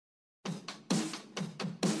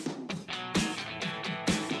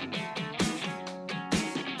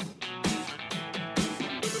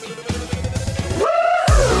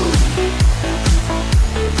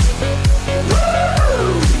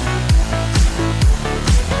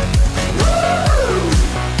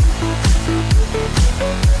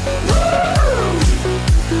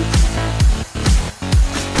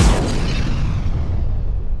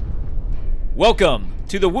Welcome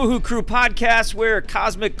to the Woohoo Crew podcast, where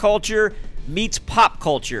cosmic culture meets pop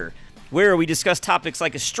culture, where we discuss topics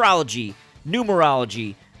like astrology,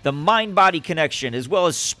 numerology, the mind-body connection, as well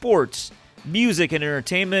as sports, music, and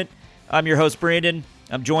entertainment. I'm your host, Brandon.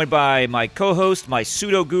 I'm joined by my co-host, my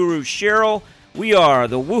pseudo-guru, Cheryl. We are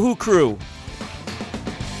the Woohoo Crew.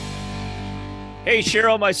 Hey,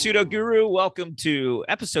 Cheryl, my pseudo-guru. Welcome to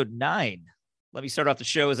episode 9. Let me start off the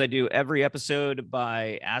show as I do every episode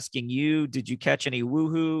by asking you, did you catch any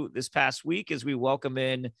woohoo this past week as we welcome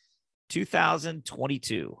in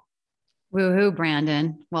 2022? Woohoo,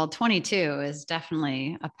 Brandon. Well, 22 is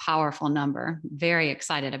definitely a powerful number. Very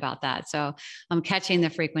excited about that. So I'm catching the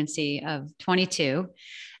frequency of 22.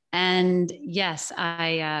 And yes,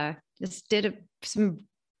 I just did some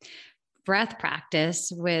breath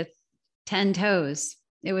practice with 10 toes.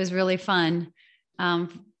 It was really fun.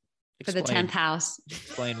 For the 10th house.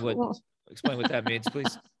 Explain what that means,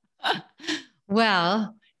 please.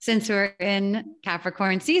 Well, since we're in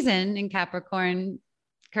Capricorn season, and Capricorn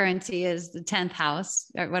currency is the 10th house,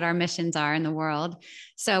 what our missions are in the world.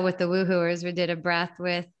 So with the woohooers, we did a breath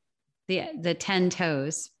with the 10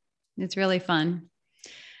 toes. It's really fun.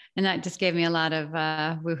 And that just gave me a lot of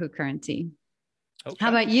woohoo currency. Okay. How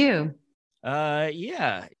about you?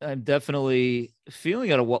 Yeah, I'm definitely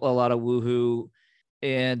feeling a lot of woohoo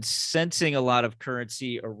and sensing a lot of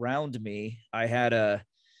currency around me. I had a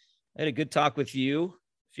good talk with you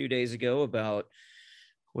a few days ago about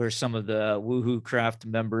where some of the Woohoo Craft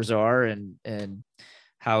members are and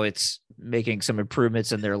how it's making some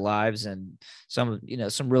improvements in their lives and some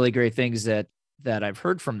really great things that I've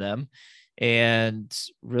heard from them, and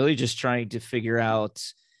really just trying to figure out,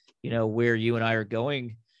 where you and I are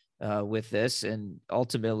going with this, and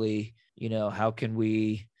ultimately, how can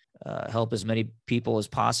we help as many people as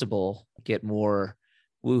possible get more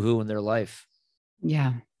woohoo in their life.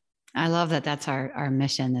 Yeah. I love that. That's our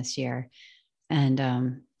mission this year.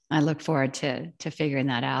 And I look forward to figuring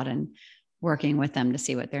that out and working with them to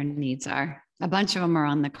see what their needs are. A bunch of them are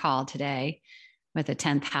on the call today with the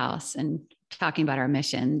 10th house and talking about our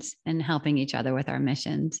missions and helping each other with our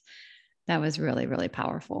missions. That was really, really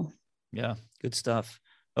powerful. Yeah. Good stuff.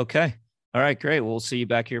 Okay. All right, great. We'll see you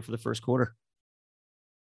back here for the first quarter.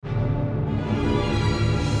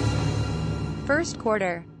 First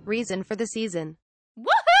quarter, reason for the season.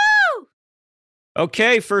 Woohoo!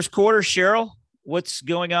 Okay, first quarter, Cheryl, what's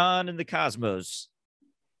going on in the cosmos?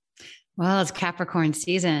 Well, it's Capricorn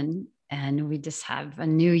season, and we just have a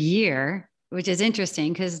new year, which is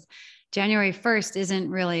interesting because January 1st isn't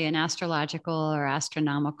really an astrological or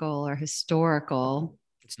astronomical or historical.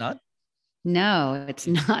 It's not? No, it's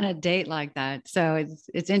not a date like that. So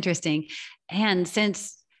it's interesting. And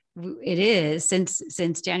since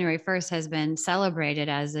January 1st has been celebrated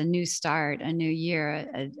as a new start, a new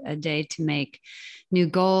year, a day to make new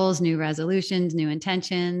goals, new resolutions, new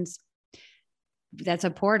intentions. That's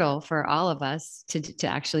a portal for all of us to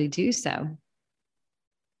actually do so.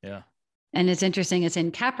 Yeah. And it's interesting. It's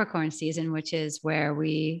in Capricorn season, which is where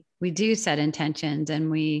we do set intentions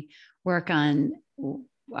and we work on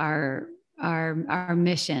our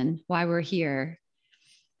mission, why we're here,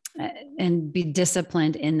 and be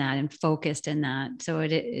disciplined in that and focused in that. So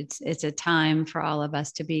it's a time for all of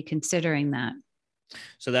us to be considering that.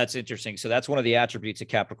 So that's interesting. So that's one of the attributes of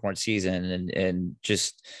Capricorn season, and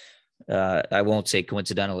just I won't say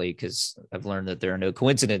coincidentally, because I've learned that there are no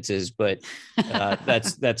coincidences, but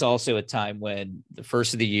that's also a time when the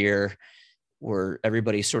first of the year, where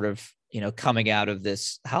everybody's sort of coming out of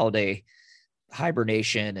this holiday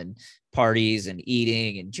hibernation and parties and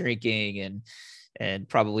eating and drinking and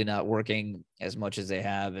probably not working as much as they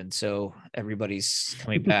have. And so everybody's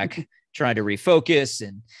coming back, trying to refocus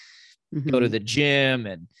and go to the gym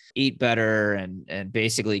and eat better and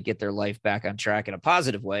basically get their life back on track in a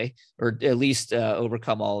positive way, or at least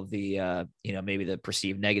overcome all of the, maybe the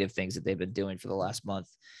perceived negative things that they've been doing for the last month.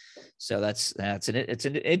 So it's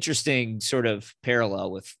an interesting sort of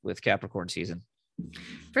parallel with Capricorn season.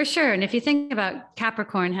 For sure. And if you think about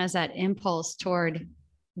Capricorn has that impulse toward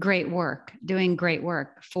great work, doing great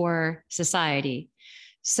work for society.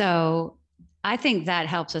 So I think that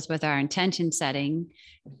helps us with our intention setting.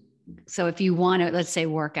 So if you want to, let's say,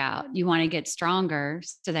 work out, you want to get stronger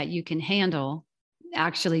so that you can handle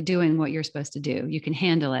actually doing what you're supposed to do. You can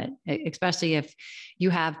handle it, especially if you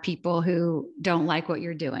have people who don't like what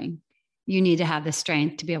you're doing. You need to have the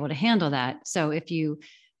strength to be able to handle that. So if you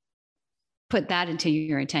put that into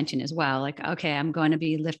your intention as well, like, okay, I'm going to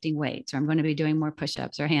be lifting weights, or I'm going to be doing more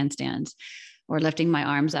push-ups or handstands, or lifting my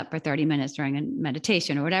arms up for 30 minutes during a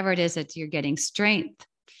meditation, or whatever it is that you're getting strength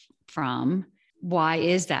from, why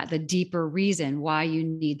is that? The deeper reason why you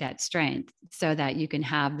need that strength, so that you can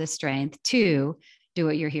have the strength to do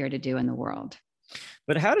what you're here to do in the world.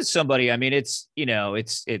 But how does somebody, I mean, it's,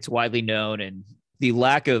 it's widely known, and the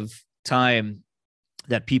lack of time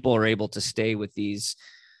that people are able to stay with these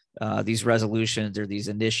resolutions or these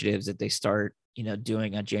initiatives that they start,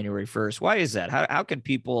 doing on January 1st. Why is that? How can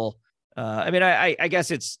people, I mean, I guess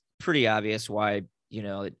it's pretty obvious why,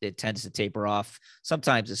 it tends to taper off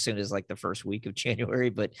sometimes as soon as like the first week of January,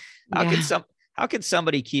 but how can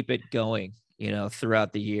somebody keep it going,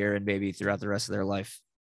 throughout the year and maybe throughout the rest of their life?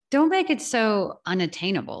 Don't make it so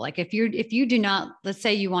unattainable. Like if you do not, let's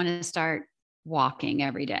say you want to start walking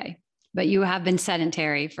every day, but you have been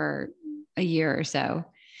sedentary for a year or so,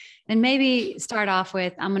 and maybe start off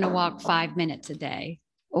with, I'm going to walk 5 minutes a day,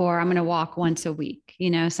 or I'm going to walk once a week,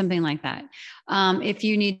 something like that. If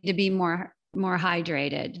you need to be more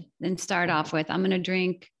hydrated, then start off with, I'm going to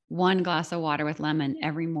drink 1 glass of water with lemon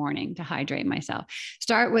every morning to hydrate myself.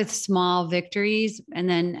 Start with small victories and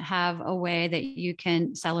then have a way that you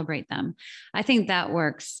can celebrate them. I think that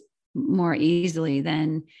works more easily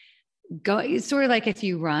than it's sort of like if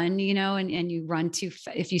you run, and you run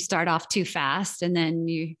if you start off too fast and then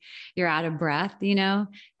you're out of breath,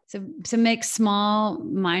 so make small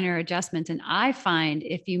minor adjustments. And I find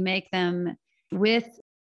if you make them with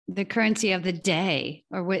the currency of the day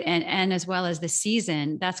and as well as the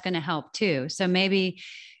season, that's going to help too. So maybe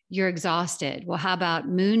you're exhausted. Well, how about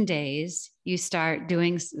moon days? You start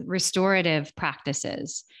doing restorative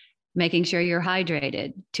practices, making sure you're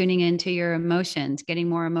hydrated, tuning into your emotions, getting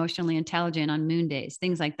more emotionally intelligent on moon days,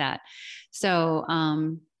 things like that. So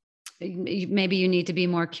maybe you need to be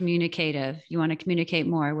more communicative. You want to communicate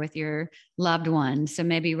more with your loved ones. So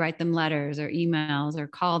maybe write them letters or emails or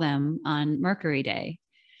call them on Mercury Day.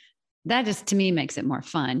 That just to me makes it more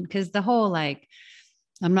fun, because the whole like,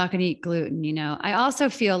 I'm not going to eat gluten, I also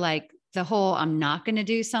feel like the whole I'm not going to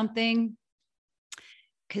do something,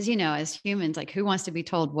 because, as humans, like who wants to be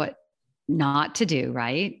told what not to do,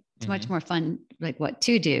 right? It's much more fun, like what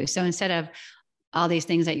to do. So instead of all these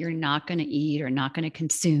things that you're not going to eat or not going to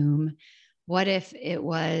consume, what if it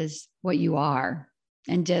was what you are,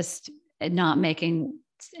 and just not making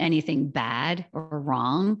anything bad or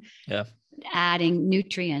wrong? Yeah. Adding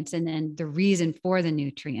nutrients, and then the reason for the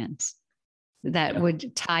nutrients that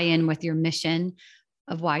would tie in with your mission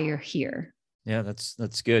of why you're here. Yeah,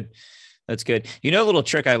 that's good. That's good. A little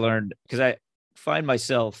trick I learned, because I find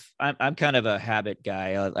myself, I'm kind of a habit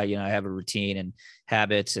guy. I have a routine and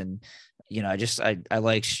habits, and I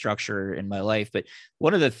like structure in my life. But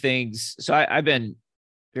one of the things, so I've been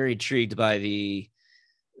very intrigued by the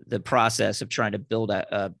process of trying to build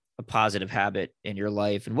a positive habit in your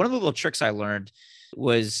life. And one of the little tricks I learned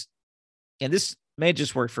was, and this may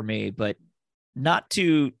just work for me, but not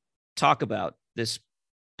to talk about this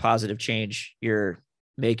positive change you're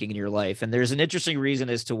making in your life. And there's an interesting reason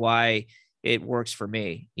as to why it works for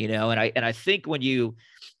me, and I think when you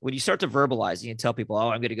start to verbalize and tell people, oh,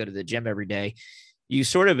 I'm going to go to the gym every day, you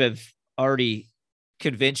sort of have already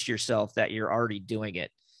convinced yourself that you're already doing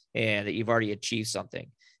it and that you've already achieved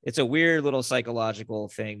something. It's a weird little psychological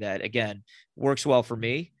thing that, again, works well for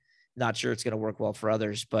me. Not sure it's going to work well for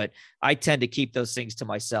others, but I tend to keep those things to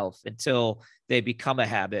myself until they become a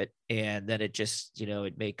habit. And then it just,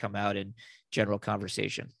 it may come out in general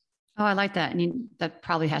conversation. Oh, I like that. And that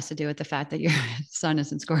probably has to do with the fact that your sun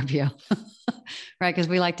is in Scorpio, right? Because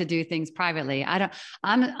we like to do things privately.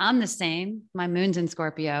 I'm the same. My moon's in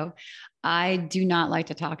Scorpio. I do not like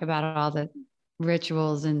to talk about all the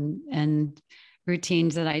rituals and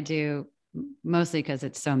routines that I do, mostly because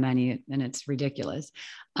it's so many and it's ridiculous.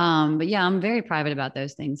 But yeah, I'm very private about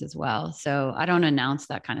those things as well. So I don't announce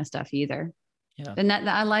that kind of stuff either. Yeah. And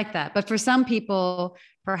I like that. But for some people,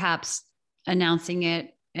 perhaps announcing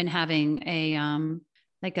it and having a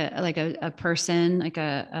person, like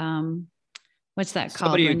a what's that called?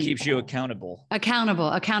 Somebody who keeps you accountable.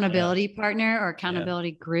 Accountability partner or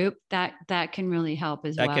accountability group, that can really help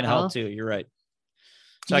as well. That can help too. You're right.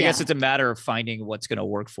 So I guess it's a matter of finding what's going to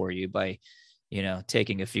work for you by,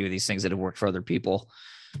 taking a few of these things that have worked for other people.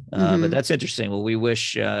 But that's interesting. Well, we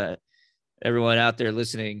wish everyone out there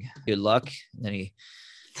listening good luck. Any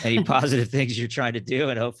positive things you're trying to do,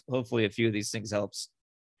 and hopefully a few of these things helps.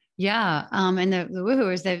 Yeah. And the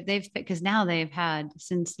woohooers, they've because now they've had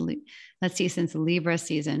since the Libra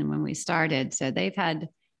season when we started. So they've had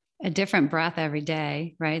a different breath every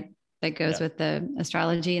day, right? That goes with the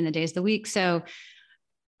astrology and the days of the week. So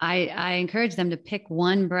I encourage them to pick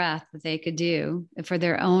one breath that they could do for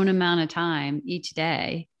their own amount of time each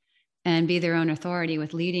day and be their own authority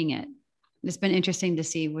with leading it. it's been interesting to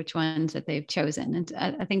see which ones that they've chosen. And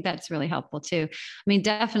I think that's really helpful too. I mean,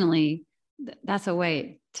 definitely that's a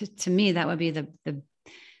way to me, that would be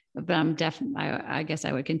but I guess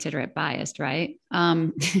I would consider it biased, right?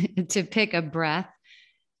 To pick a breath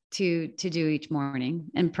to do each morning,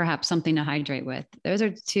 and perhaps something to hydrate with. Those are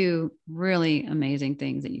two really amazing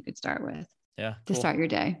things that you could start with. Yeah. To start your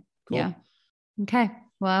day. Cool. Yeah. Okay.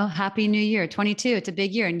 Well, happy new year. 22. It's a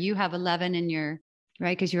big year, and you have 11 in your,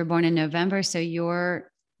 right? Because you were born in November. So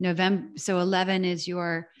your November, so 11 is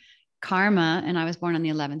your karma. And I was born on the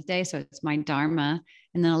 11th day. So it's my dharma.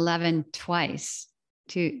 And then 11 twice,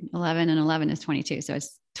 11 and 11 is 22. So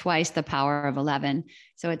it's twice the power of 11.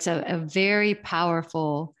 So it's a very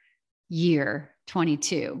powerful year,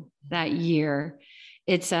 22. That year,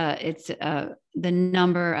 it's the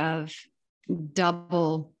number of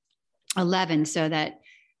double 11, so that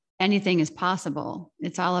anything is possible.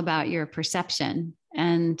 It's all about your perception.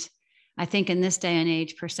 And I think in this day and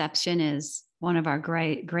age, perception is one of our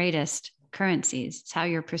greatest currencies. It's how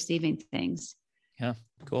you're perceiving things. Yeah.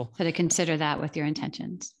 Cool. So to consider that with your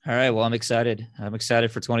intentions. All right. Well, I'm excited. I'm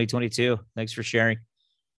excited for 2022. Thanks for sharing.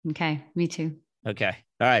 Okay. Me too. Okay.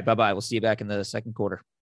 All right. Bye-bye. We'll see you back in the second quarter.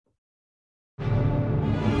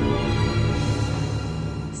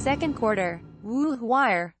 Second quarter. Woo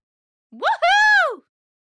wire. Woohoo!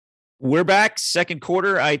 We're back. Second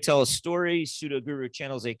quarter. I tell a story. Pseudo Guru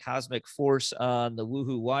channels a cosmic force on the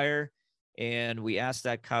Woohoo Wire. And we ask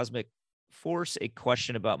that cosmic force a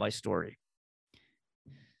question about my story.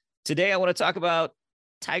 Today, I want to talk about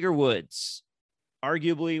Tiger Woods,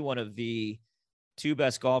 arguably one of the two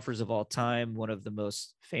best golfers of all time, one of the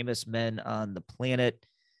most famous men on the planet,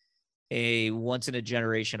 a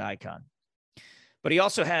once-in-a-generation icon. But he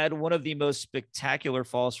also had one of the most spectacular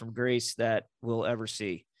falls from grace that we'll ever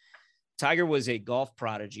see. Tiger was a golf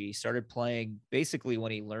prodigy. He started playing basically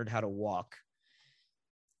when he learned how to walk.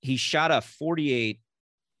 He shot a 48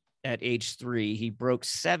 at age 3. He broke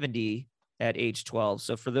 70 at age 12.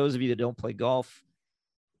 So for those of you that don't play golf,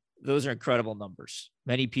 those are incredible numbers.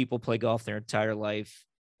 Many people play golf their entire life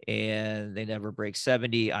and they never break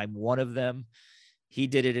 70. I'm one of them. He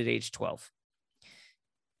did it at age 12.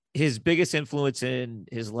 His biggest influence in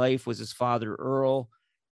his life was his father, Earl.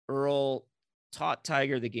 Earl taught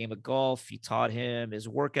Tiger the game of golf. He taught him his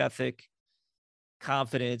work ethic,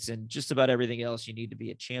 confidence, and just about everything else you need to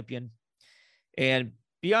be a champion. And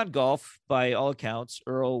beyond golf, by all accounts,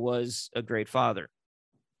 Earl was a great father.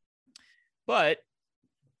 But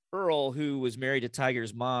Earl, who was married to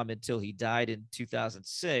Tiger's mom until he died in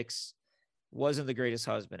 2006, wasn't the greatest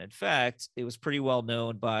husband. In fact, it was pretty well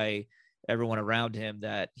known by everyone around him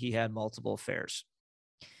that he had multiple affairs.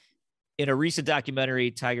 In a recent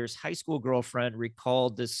documentary, Tiger's high school girlfriend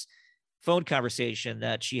recalled this phone conversation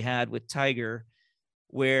that she had with Tiger,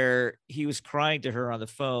 where he was crying to her on the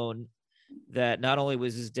phone that not only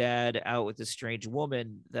was his dad out with this strange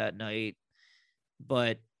woman that night,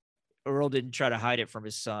 but Earl didn't try to hide it from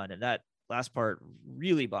his son. And that last part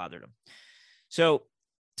really bothered him. So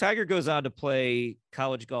Tiger goes on to play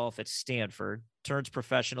college golf at Stanford, turns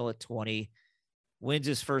professional at 20, wins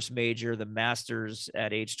his first major, the Masters,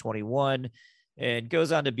 at age 21, and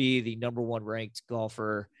goes on to be the number 1 ranked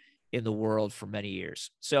golfer in the world for many years.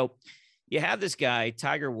 So you have this guy,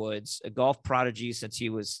 Tiger Woods, a golf prodigy since he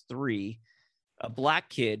was 3, a black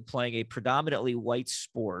kid playing a predominantly white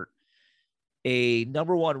sport, a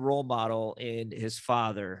number 1 role model in his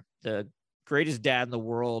father, the greatest dad in the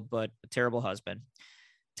world, but a terrible husband.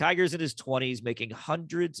 Tiger's in his 20s, making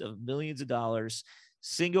hundreds of millions of dollars,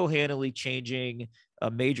 single-handedly changing a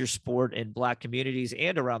major sport in black communities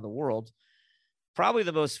and around the world. Probably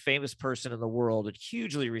the most famous person in the world and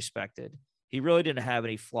hugely respected. He really didn't have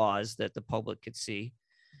any flaws that the public could see.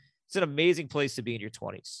 It's an amazing place to be in your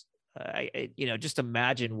 20s. Just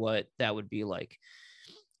imagine what that would be like.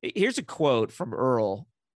 Here's a quote from Earl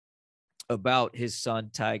about his son,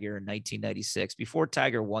 Tiger, in 1996, before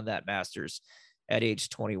Tiger won that Masters at age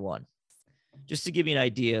 21, just to give you an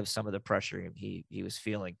idea of some of the pressure he was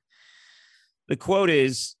feeling. The quote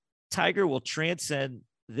is, "Tiger will transcend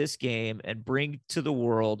this game and bring to the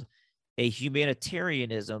world a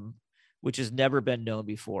humanitarianism which has never been known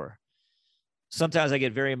before. Sometimes I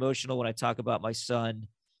get very emotional when I talk about my son.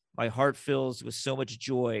 My heart fills with so much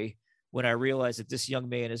joy when I realize that this young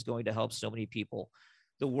man is going to help so many people.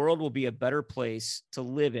 The world will be a better place to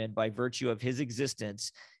live in by virtue of his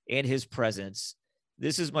existence and his presence.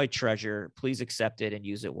 This is my treasure. Please accept it and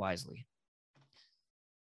use it wisely."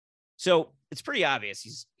 So it's pretty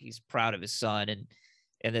obvious he's proud of his son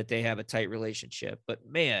and that they have a tight relationship. But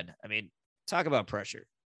man, I mean, talk about pressure.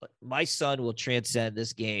 My son will transcend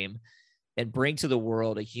this game and bring to the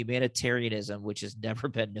world a humanitarianism which has never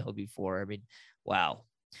been known before. I mean, wow.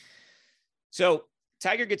 So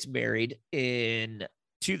Tiger gets married in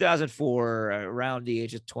 2004, around the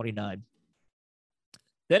age of 29.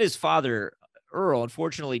 Then his father, Earl,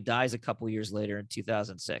 unfortunately dies a couple years later in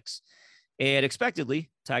 2006. And expectedly,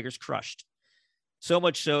 Tiger's crushed. So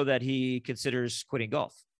much so that he considers quitting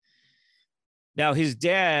golf. Now, his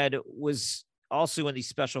dad was also in the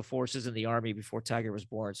special forces in the Army before Tiger was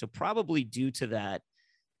born. So probably due to that,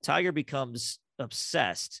 Tiger becomes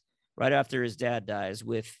obsessed right after his dad dies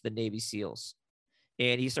with the Navy SEALs.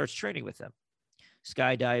 And he starts training with them,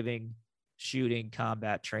 skydiving, shooting,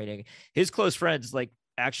 combat training. His close friends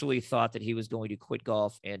actually thought that he was going to quit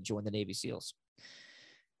golf and join the Navy SEALs.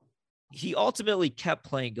 He ultimately kept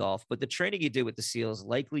playing golf, but the training he did with the SEALs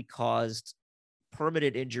likely caused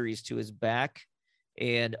permanent injuries to his back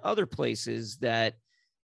and other places that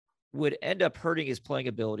would end up hurting his playing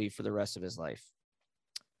ability for the rest of his life.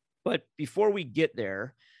 But before we get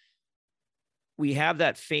there, we have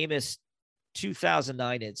that famous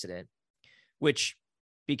 2009 incident, which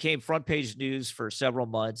became front page news for several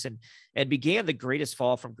months and began the greatest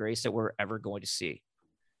fall from grace that we're ever going to see.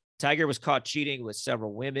 Tiger was caught cheating with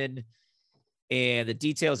several women, and the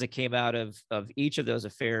details that came out of each of those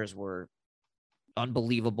affairs were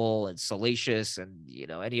unbelievable and salacious, and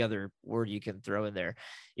any other word you can throw in there.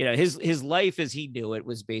 His life as he knew it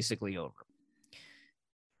was basically over.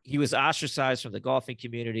 He was ostracized from the golfing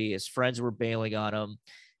community. His friends were bailing on him.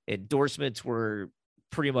 Endorsements were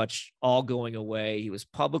pretty much all going away. He was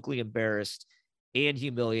publicly embarrassed and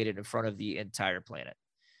humiliated in front of the entire planet.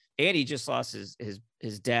 And he just lost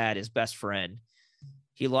his dad, his best friend.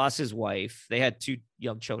 He lost his wife. They had 2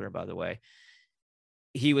 young children, by the way.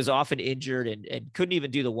 He was often injured and couldn't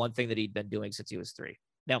even do the one thing that he'd been doing since he was 3.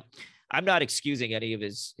 Now, I'm not excusing any of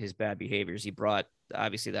his bad behaviors. He brought,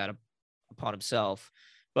 obviously, that upon himself.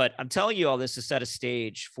 But I'm telling you all this to set a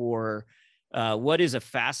stage for what is a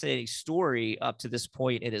fascinating story up to this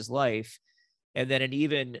point in his life. And then an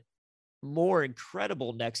even more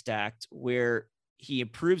incredible next act where he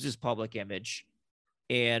improves his public image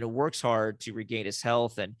and works hard to regain his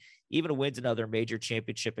health and even wins another major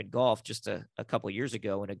championship in golf just a couple of years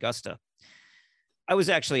ago in Augusta. I was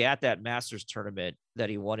actually at that Masters tournament that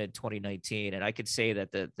he won in 2019. And I could say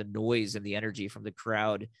that the noise and the energy from the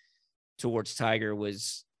crowd towards Tiger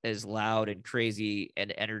was as loud and crazy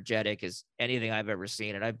and energetic as anything I've ever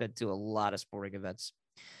seen. And I've been to a lot of sporting events.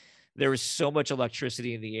 There was so much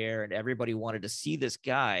electricity in the air, and everybody wanted to see this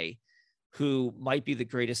guy who might be the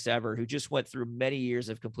greatest ever, who just went through many years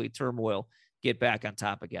of complete turmoil, get back on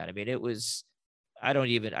top again. I mean, it was, I can't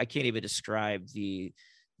even describe the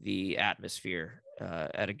atmosphere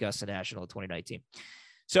at Augusta National in 2019.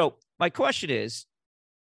 So my question is,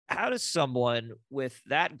 how does someone with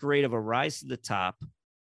that great of a rise to the top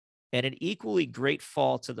and an equally great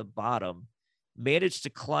fall to the bottom manage to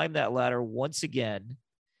climb that ladder once again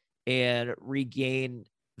and regain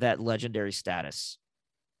that legendary status?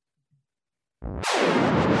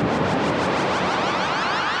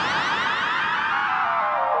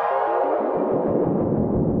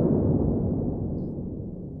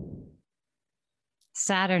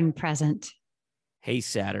 Saturn present. Hey,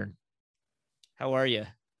 Saturn. How are you?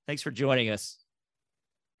 Thanks for joining us.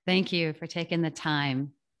 Thank you for taking the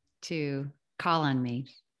time to call on me.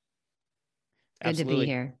 Good Absolutely. to be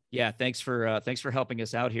here. Yeah, thanks for helping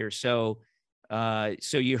us out here. So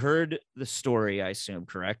you heard the story, I assume,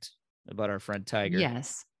 correct, about our friend Tiger?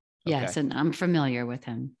 Yes. Okay. Yes, and I'm familiar with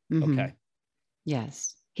him. Mm-hmm. Okay.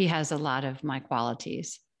 Yes, he has a lot of my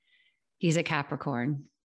qualities. He's a Capricorn,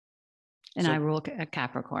 and I rule a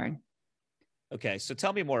Capricorn. Okay, so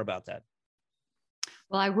tell me more about that.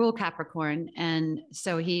 Well, I rule Capricorn, and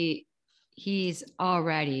so he's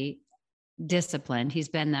already disciplined. He's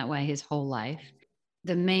been that way his whole life.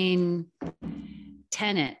 The main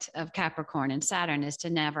tenet of Capricorn and Saturn is to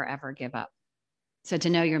never, ever give up. So to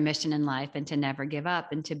know your mission in life and to never give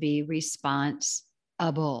up and to be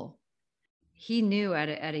responsible. He knew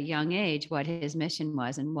at a young age what his mission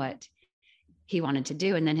was and what he wanted to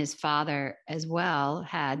do. And then his father as well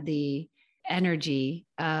had the energy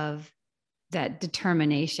of that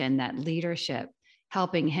determination, that leadership,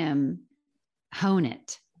 helping him hone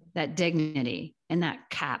it, that dignity and that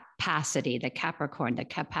capacity, the Capricorn, the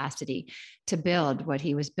capacity to build what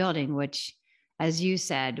he was building, which, as you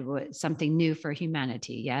said, was something new for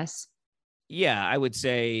humanity. Yes. Yeah, I would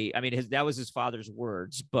say, I mean, that was his father's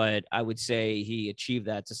words, but I would say he achieved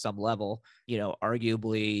that to some level.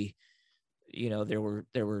 Arguably, there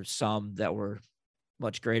were some that were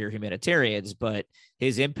much greater humanitarians, but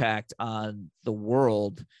his impact on the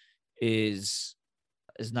world is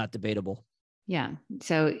is not debatable. Yeah.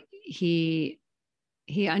 So he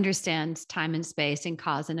understands time and space and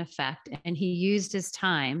cause and effect. And he used his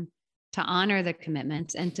time to honor the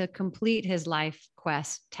commitments and to complete his life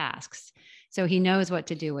quest tasks. So he knows what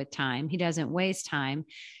to do with time. He doesn't waste time.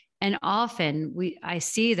 And often I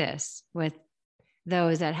see this with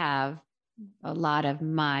those that have a lot of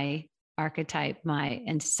my archetype,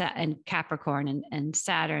 and Capricorn and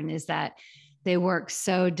Saturn, is that they work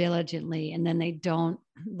so diligently and then they don't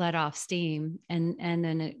let off steam. And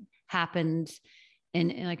then it happens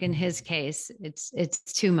in his case, it's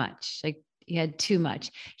too much. Like he had too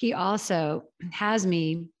much. He also has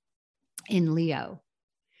me in Leo,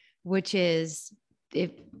 which is,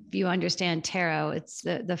 if you understand tarot, it's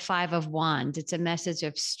the 5 of Wands. It's a message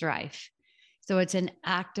of strife. So it's an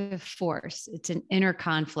active force. It's an inner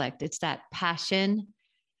conflict. It's that passion.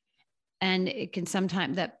 And it can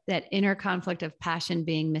sometimes, that inner conflict of passion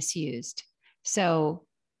being misused. So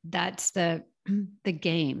that's the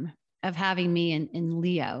game of having me in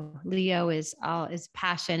Leo. Leo is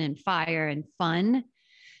passion and fire and fun.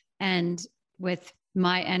 And with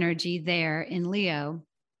my energy there in Leo,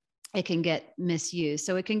 it can get misused.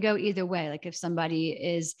 So it can go either way. Like if somebody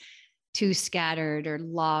is too scattered or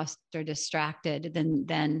lost or distracted,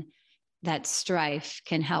 then that strife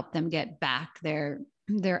can help them get back their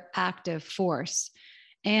active force.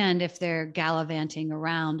 And if they're gallivanting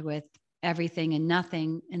around with everything and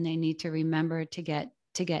nothing, and they need to remember to get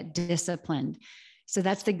disciplined. So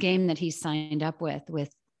that's the game that he signed up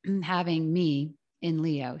with having me in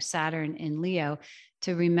Leo, Saturn in Leo,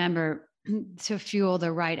 to remember to fuel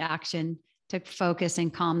the right action, to focus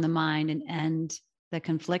and calm the mind and end the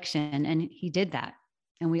confliction. And he did that.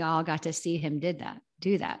 And we all got to see him do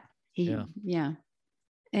that. Yeah.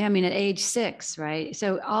 I mean, at age 6, right?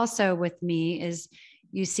 So also with me is,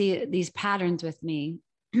 you see these patterns with me,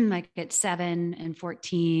 like at 7 and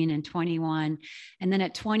 14 and 21. And then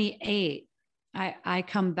at 28, I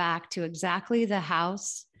come back to exactly the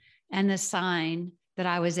house and the sign that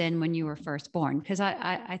I was in when you were first born. Because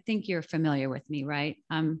I think you're familiar with me, right?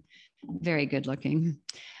 I'm very good looking.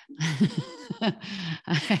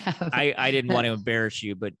 I didn't want to embarrass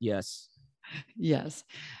you, but yes. Yes.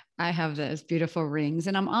 I have those beautiful rings.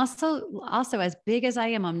 And I'm also as big as I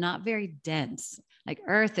am, I'm not very dense. Like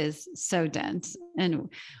Earth is so dense. And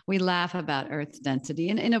we laugh about Earth's density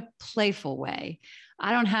in a playful way.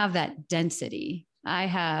 I don't have that density. I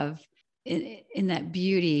have in that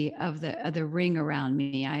beauty of the ring around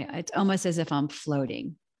me. It's almost as if I'm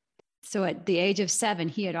floating. So at the age of 7,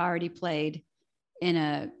 he had already played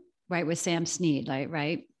right with Sam Snead,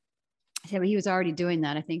 right? So he was already doing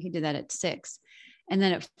that. I think he did that at 6. And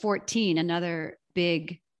then at 14, another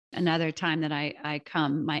time that I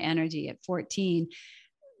come, my energy at 14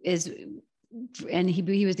 is, and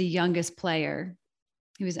he was the youngest player.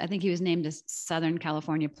 I think he was named a Southern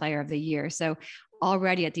California Player of the Year. So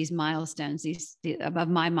already at these milestones, above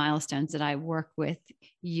my milestones that I work with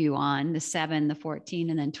you on, the 7, the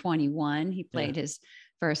 14, and then 21, he played his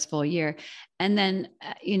first full year. And then,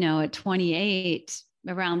 at 28,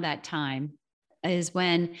 around that time is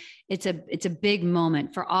when it's a big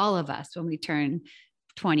moment for all of us when we turn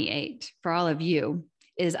 28, for all of you,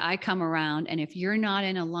 is I come around, and if you're not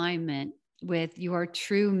in alignment with your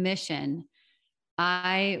true mission,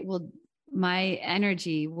 my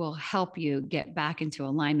energy will help you get back into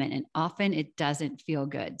alignment. And often it doesn't feel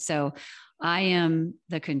good. So I am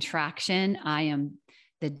the contraction. I am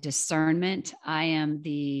the discernment. I am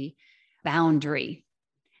the boundary,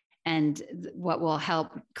 and what will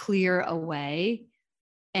help clear away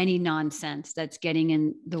any nonsense that's getting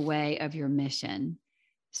in the way of your mission.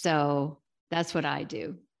 So that's what I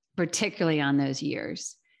do, particularly on those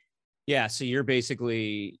years. Yeah. So you're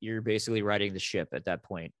basically riding the ship at that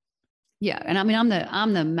point. Yeah. And I mean,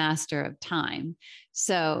 I'm the master of time.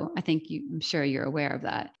 So I think I'm sure you're aware of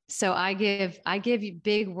that. So I give you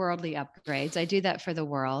big worldly upgrades. I do that for the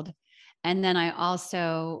world. And then I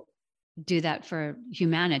also do that for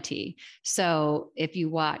humanity. So if you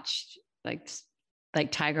watch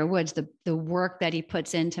like Tiger Woods, the work that he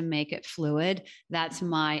puts in to make it fluid, that's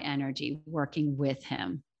my energy working with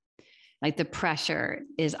him. Like the pressure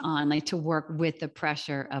is on, like to work with the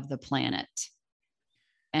pressure of the planet.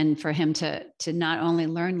 And for him to not only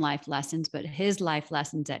learn life lessons, but his life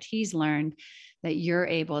lessons that he's learned, that you're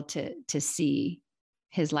able to see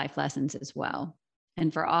his life lessons as well.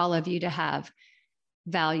 And for all of you to have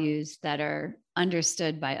values that are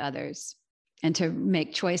understood by others and to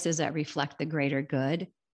make choices that reflect the greater good.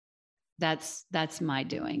 That's my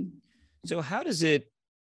doing. So how does it,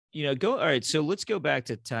 go? All right. So let's go back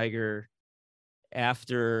to Tiger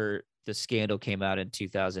after the scandal came out in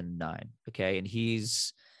 2009. Okay. And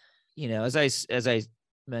he's, as I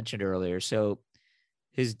mentioned earlier, so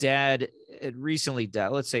his dad had recently died.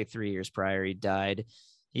 Let's say 3 years prior, he died.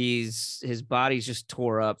 His body's just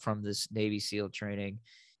tore up from this Navy SEAL training.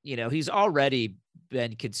 He's already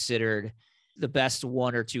been considered the best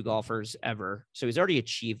one or two golfers ever. So he's already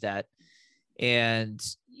achieved that. And,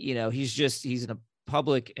 he's in a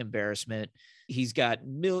public embarrassment. He's got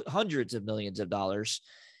hundreds of millions of dollars,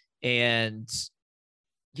 and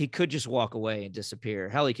he could just walk away and disappear.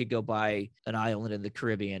 Hell, he could go buy an island in the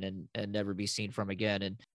Caribbean and never be seen from again.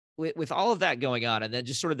 And with all of that going on, and then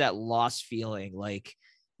just sort of that lost feeling, like,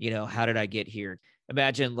 how did I get here?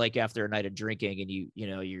 Imagine like after a night of drinking and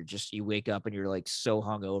you wake up and you're like so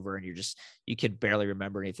hungover and you can barely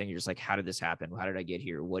remember anything. You're just like, how did this happen? How did I get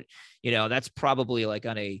here? What, that's probably like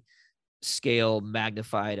on a scale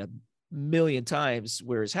magnified a million times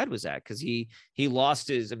where his head was at. Cause he lost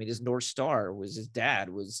his North Star was his dad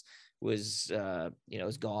was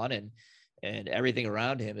gone, and everything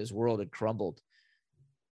around him, his world had crumbled.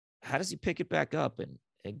 How does he pick it back up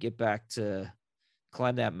and get back to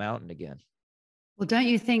climb that mountain again? Well, don't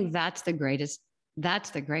you think that's the greatest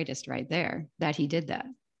right there, that he did that,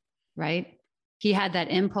 right? He had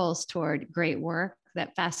that impulse toward great work,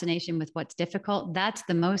 that fascination with what's difficult. That's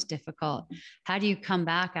the most difficult. How do you come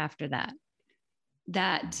back after that?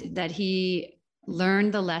 That he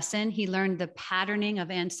learned the lesson. He learned the patterning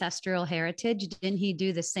of ancestral heritage. Didn't he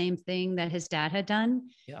do the same thing that his dad had done?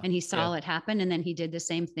 Yeah. And he saw it happen, and then he did the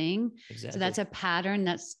same thing. Exactly. So that's a pattern.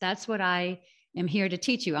 That's what I am here to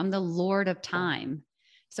teach you. I'm the Lord of time.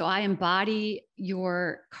 So I embody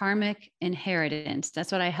your karmic inheritance.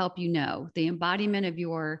 That's what I help you know. The embodiment of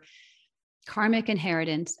your karmic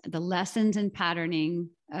inheritance, the lessons and patterning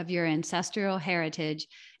of your ancestral heritage,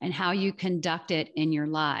 and how you conduct it in your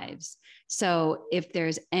lives. So if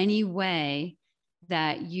there's any way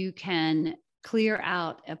that you can clear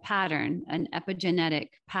out a pattern, an epigenetic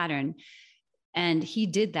pattern, and he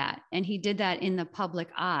did that. And he did that in the public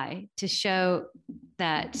eye to show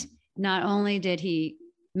that not only did he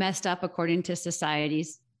messed up according to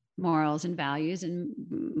society's morals and values, and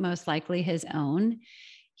most likely his own,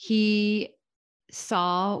 he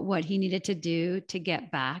saw what he needed to do to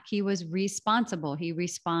get back. He was responsible. He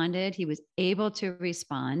responded. He was able to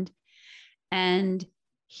respond. And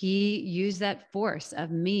he used that force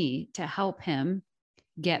of me to help him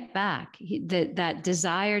get back. That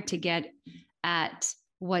desire to get at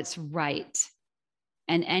what's right,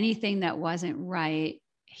 and anything that wasn't right,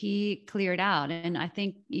 he cleared out. And I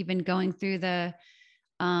think even going through the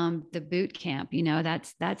boot camp,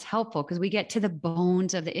 that's helpful, because we get to the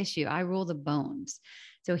bones of the issue. I rule the bones.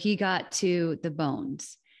 So he got to the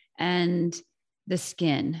bones and the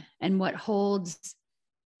skin, and what holds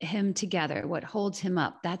him together, what holds him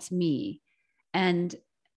up. That's me. And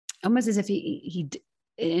almost as if he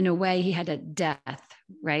in a way, he had a death,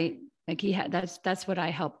 right? Like he had, that's what I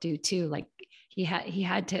helped do too. Like he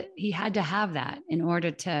had to have that in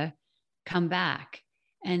order to come back,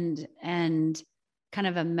 and kind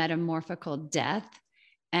of a metamorphical death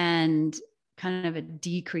and kind of a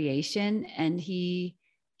decreation. And he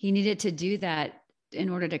needed to do that in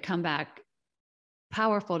order to come back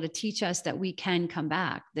powerful, to teach us that we can come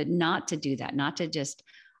back, that not to do that, not to just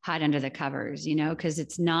hide under the covers, because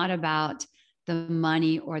it's not about the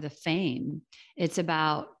money or the fame. It's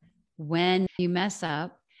about when you mess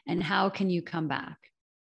up and how can you come back?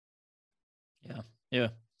 Yeah. Yeah.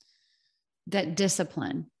 That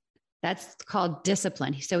discipline, that's called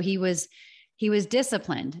discipline. So he was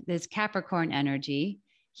disciplined, this Capricorn energy.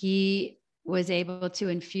 He was able to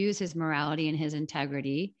infuse his morality and his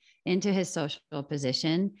integrity into his social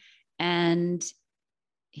position. And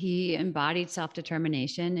he embodied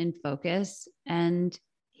self-determination and focus. And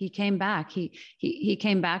he came back. He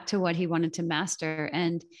came back to what he wanted to master.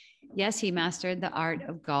 And yes, he mastered the art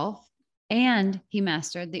of golf, and he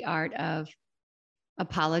mastered the art of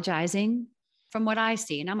apologizing, from what I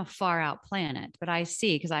see. And I'm a far out planet, but I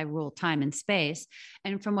see, because I rule time and space.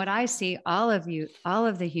 And from what I see, all of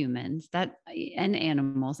the humans and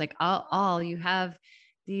animals, like all you have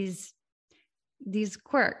these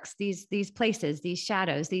quirks, these places, these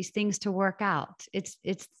shadows, these things to work out. It's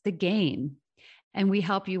the game, and we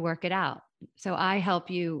help you work it out. So I help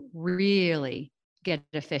you really get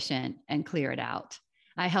efficient and clear it out.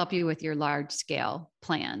 I help you with your large scale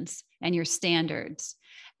plans and your standards.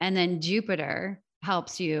 And then Jupiter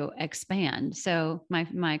helps you expand. So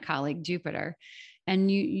my colleague Jupiter,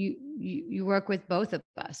 and you work with both of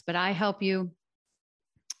us, but I help you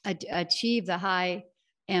achieve the high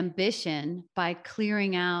ambition by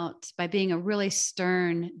clearing out, by being a really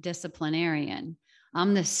stern disciplinarian.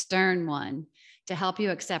 I'm the stern one to help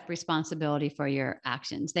you accept responsibility for your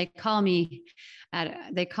actions. They call me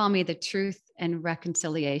the Truth and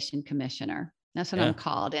Reconciliation Commissioner. That's what Yeah. I'm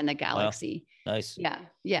called in the galaxy. Wow. Nice. Yeah.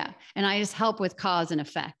 Yeah. And I just help with cause and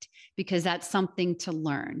effect because that's something to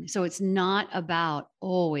learn. So it's not about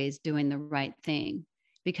always doing the right thing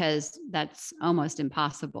because that's almost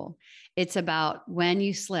impossible. It's about when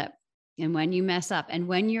you slip and when you mess up and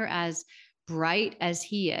when you're as bright as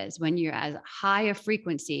he is, when you're as high a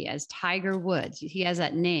frequency as Tiger Woods. He has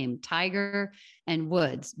that name, Tiger and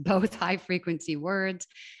Woods, both high frequency words.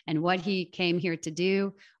 And what he came here to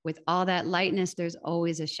do with all that lightness, there's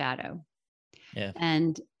always a shadow. Yeah.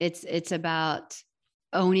 And it's about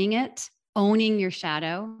owning it, owning your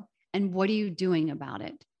shadow. And what are you doing about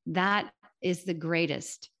it? That is the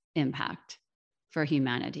greatest impact for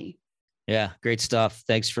humanity. Yeah. Great stuff.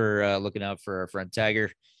 Thanks for looking out for our friend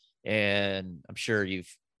Tiger. And I'm sure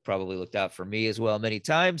you've probably looked out for me as well many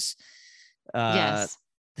times. Yes.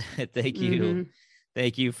 Thank you. Mm-hmm.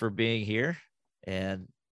 Thank you for being here and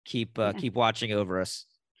keep watching over us.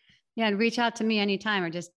 Yeah. And reach out to me anytime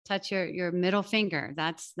or just touch your middle finger.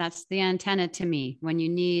 That's the antenna to me when you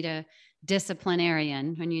need a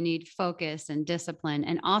disciplinarian, when you need focus and discipline.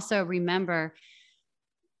 And also remember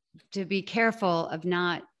to be careful of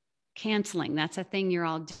not canceling. That's a thing you're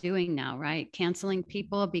all doing now, right? Canceling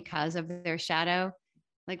people because of their shadow.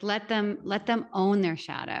 Like let them own their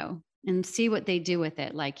shadow and see what they do with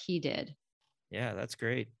it, like he did. Yeah, that's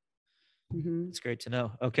great. Mm-hmm. It's great to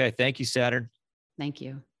know. Okay. Thank you, Saturn. Thank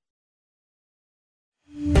you.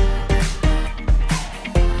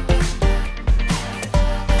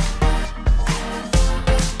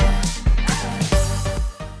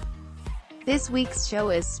 This week's show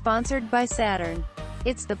is sponsored by Saturn.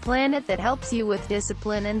 It's the planet that helps you with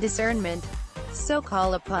discipline and discernment. So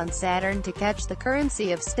call upon Saturn to catch the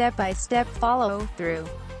currency of step-by-step follow-through.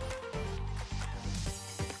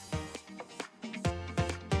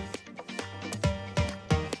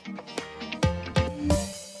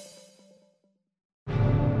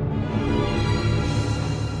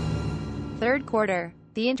 Third quarter,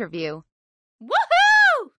 the interview.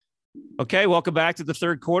 Woohoo! Okay, welcome back to the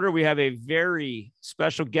third quarter. We have a very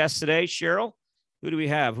special guest today. Cheryl, who do we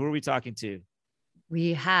have? Who are we talking to?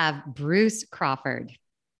 We have Bruce Crawford.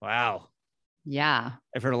 Wow. Yeah.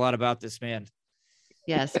 I've heard a lot about this man.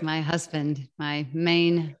 Yes, my husband, my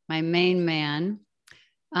main man.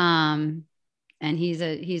 And he's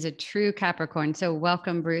a true Capricorn. So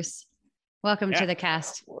welcome, Bruce. Welcome to the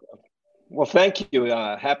cast. Well, thank you.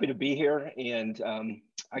 Happy to be here. And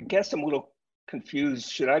I guess I'm a little confused.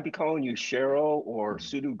 Should I be calling you Cheryl or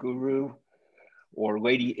Pseudo Guru or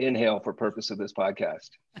Lady Inhale for purpose of this podcast?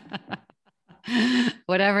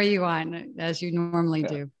 Whatever you want, as you normally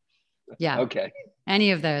do. Yeah. Okay.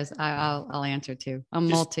 Any of those, I'll answer to. I'm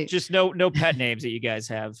just no pet names that you guys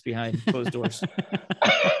have behind closed doors.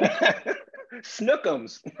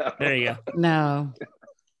 Snookums. No. There you go. No.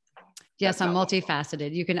 Yes, I'm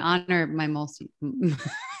multifaceted. You can honor my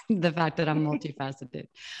the fact that I'm multifaceted.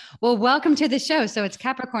 Well, welcome to the show. So it's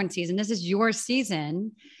Capricorn season. This is your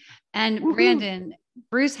season. And Brandon,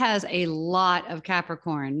 Bruce has a lot of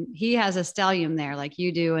Capricorn. He has a stellium there like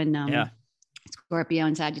you do in Scorpio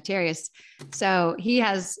and Sagittarius. So he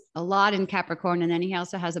has a lot in Capricorn. And then he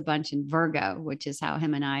also has a bunch in Virgo, which is how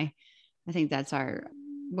him and I think that's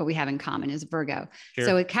what we have in common is Virgo. Sure.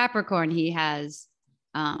 So with Capricorn, he has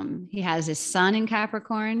his sun in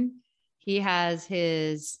Capricorn. He has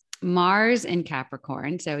his Mars in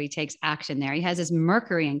Capricorn. So he takes action there. He has his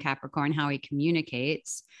Mercury in Capricorn, how he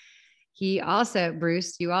communicates. He also,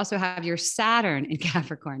 Bruce, you also have your Saturn in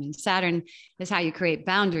Capricorn, and Saturn is how you create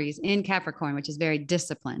boundaries in Capricorn, which is very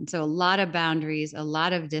disciplined. So a lot of boundaries, a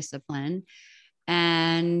lot of discipline.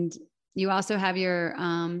 And you also have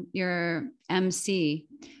your MC,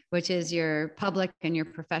 which is your public and your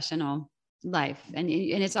professional life. And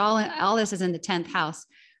it's all this is in the 10th house,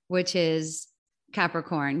 which is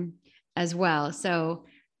Capricorn as well. So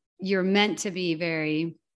you're meant to be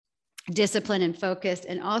very disciplined and focused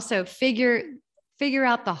and also figure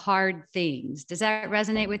out the hard things. Does that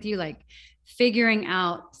resonate with you? Like figuring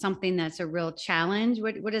out something that's a real challenge.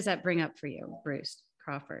 What does that bring up for you, Bruce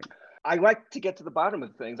Crawford? I like to get to the bottom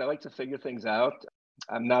of things. I like to figure things out.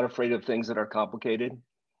 I'm not afraid of things that are complicated.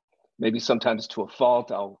 Maybe sometimes to a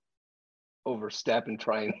fault, I'll overstep and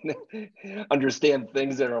try and understand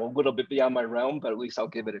things that are a little bit beyond my realm, but at least I'll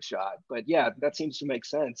give it a shot. But yeah, that seems to make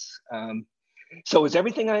sense. So is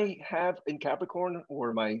everything I have in Capricorn,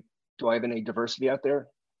 or do I have any diversity out there?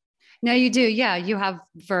 No, you do. Yeah. You have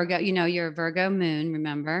Virgo, you're a Virgo moon,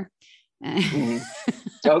 remember? Mm-hmm.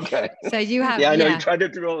 Okay. So you have, yeah, I know you tried to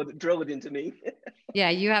drill it into me. Yeah,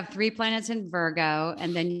 you have 3 planets in Virgo,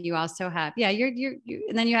 and then you also have, and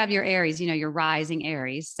then you have your Aries, your rising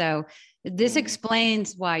Aries. So this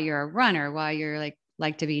explains why you're a runner, why you're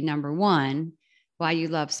like to be number one, why you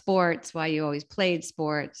love sports, why you always played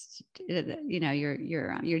sports.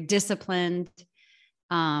 You're disciplined,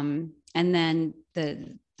 and then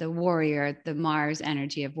the warrior, the Mars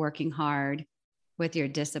energy of working hard with your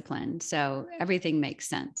discipline. So everything makes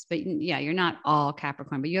sense. But yeah, you're not all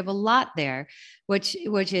Capricorn, but you have a lot there, which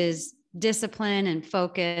is discipline and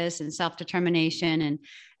focus and self-determination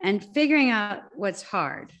and figuring out what's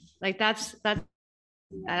hard. Like that's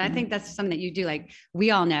I think that's something that you do. Like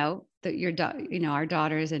we all know that our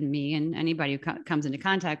daughters and me and anybody who comes into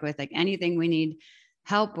contact with, like anything we need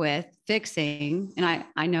help with fixing. And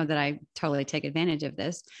I know that I totally take advantage of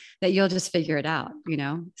this, that you'll just figure it out,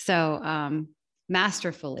 So,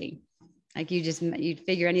 masterfully, like you'd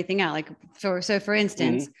figure anything out. Like, so for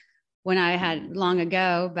instance, when I had long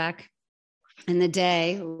ago back in the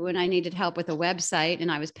day when I needed help with a website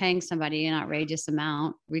and I was paying somebody an outrageous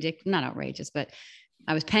amount, not outrageous, but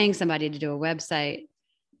I was paying somebody to do a website.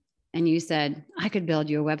 And you said, I could build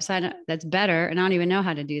you a website that's better. And I don't even know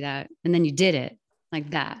how to do that. And then you did it like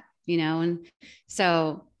that, And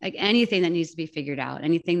so like anything that needs to be figured out,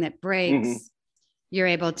 anything that breaks, you're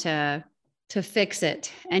able to fix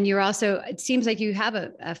it. And you're also, it seems like you have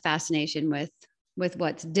a fascination with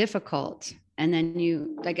what's difficult. And then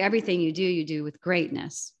you, like everything you do with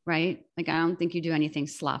greatness, right? Like, I don't think you do anything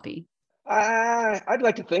sloppy. I'd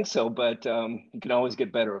like to think so, but you can always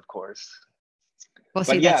get better, of course. Well,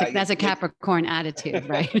 see, that's a Capricorn attitude,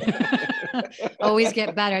 right? Always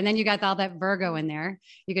get better. And then you got all that Virgo in there.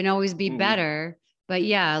 You can always be better. But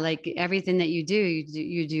yeah, like everything that you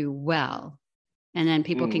do well. And then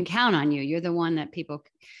people can count on you. You're the one that people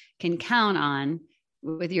can count on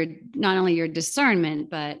with not only your discernment,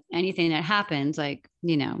 but anything that happens, like,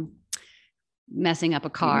 messing up a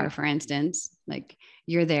car, for instance, like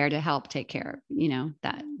you're there to help take care of,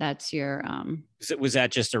 that's your, Was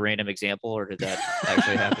that just a random example or did that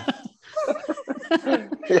actually happen?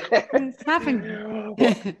 It's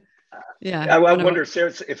happened. Yeah. I wonder if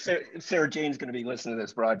Sarah Jane's going to be listening to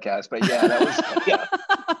this broadcast, but yeah,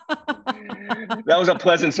 that was a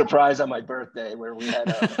pleasant surprise on my birthday where we had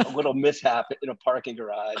a little mishap in a parking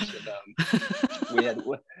garage, and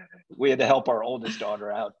we had to help our oldest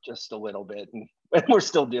daughter out just a little bit, and we're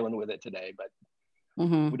still dealing with it today, but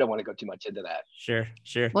we don't want to go too much into that. Sure.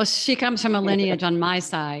 Well, she comes from a lineage on my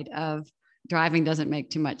side of driving doesn't make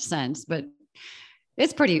too much sense, but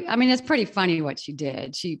it's pretty funny what she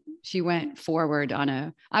did. She went forward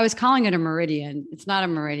on I was calling it a meridian. It's not a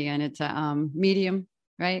meridian. It's a medium,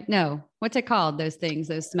 right? No, what's it called? Those things,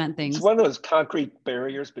 those cement things. It's one of those concrete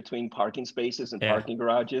barriers between parking spaces and parking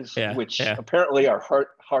garages, which apparently are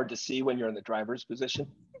hard to see when you're in the driver's position.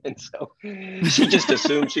 And so she just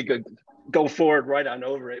assumed she could go forward right on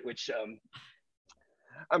over it, which,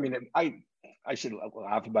 I should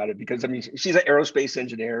laugh about it because she's an aerospace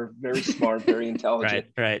engineer, very smart, very intelligent.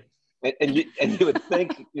 Right. And you would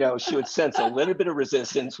think, she would sense a little bit of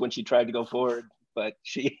resistance when she tried to go forward, but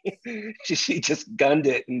she just gunned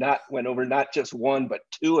it and went over not just one, but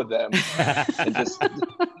 2 of them, and just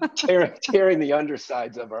tearing the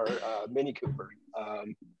undersides of our Mini Cooper.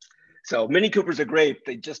 So Mini Coopers are great.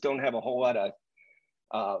 They just don't have a whole lot of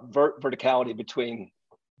verticality between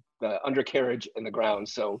the undercarriage and the ground.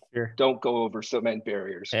 So don't go over cement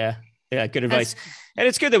barriers. Yeah. Good advice. And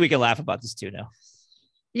it's good that we can laugh about this too now.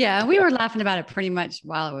 Yeah. We were laughing about it pretty much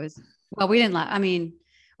we didn't laugh.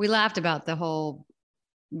 We laughed about the whole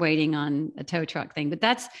waiting on a tow truck thing, but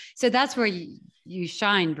that's where you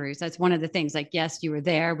shine, Bruce. That's one of the things. Like, yes, you were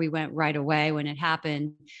there. We went right away when it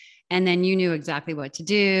happened. And then you knew exactly what to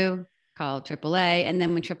do, call AAA. And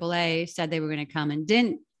then when AAA said they were going to come and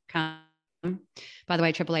didn't come, by the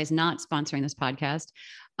way, AAA is not sponsoring this podcast.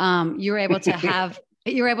 You were able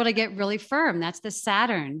to get really firm. That's the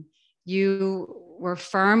Saturn. You were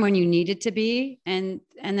firm when you needed to be. And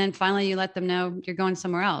then finally you let them know you're going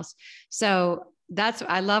somewhere else. So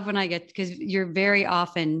I love when I get, because you're very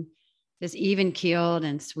often just even keeled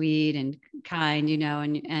and sweet and kind,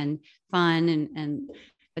 and fun.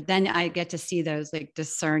 But then I get to see those like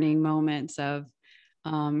discerning moments of,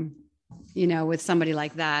 with somebody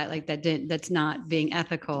like that, that's not being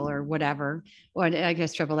ethical or whatever. Or I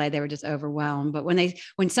guess AAA, they were just overwhelmed. But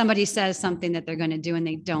when somebody says something that they're going to do and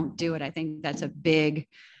they don't do it, I think that's a big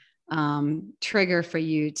trigger for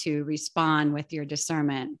you to respond with your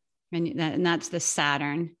discernment. And that's the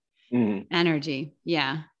Saturn energy.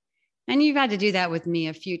 Yeah. And you've had to do that with me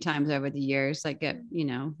a few times over the years. Like,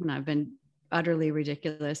 when I've been utterly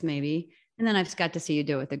ridiculous, maybe. And then I've got to see you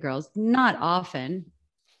do it with the girls, not often,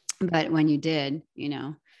 but when you did,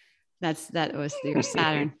 that was your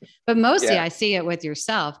Saturn, but mostly Yeah. I see it with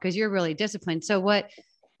yourself because you're really disciplined. So what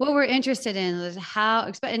we're interested in is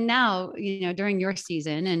how, and now, during your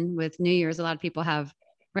season and with New Year's, a lot of people have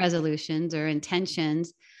resolutions or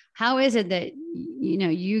intentions. How is it that,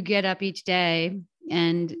 you get up each day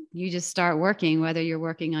and you just start working, whether you're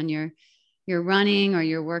working on your running or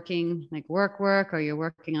you're working like work, or you're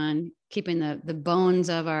working on keeping the bones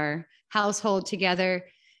of our household together?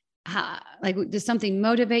 How, like, does something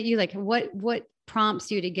motivate you? Like what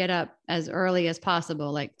prompts you to get up as early as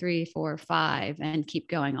possible, like 3, 4, 5, and keep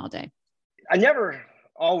going all day? I never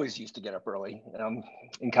always used to get up early.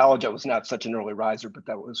 In college, I was not such an early riser, but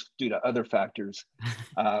that was due to other factors.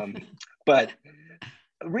 But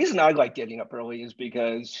the reason I like getting up early is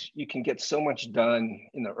because you can get so much done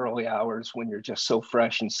in the early hours when you're just so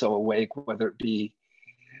fresh and so awake, whether it be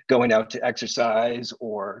going out to exercise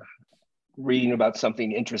or reading about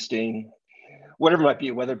something interesting, whatever it might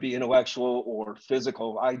be, whether it be intellectual or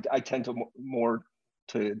physical. I tend to more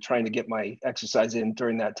to trying to get my exercise in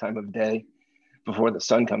during that time of day before the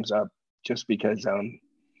sun comes up, just because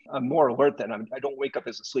I'm more alert than I don't wake up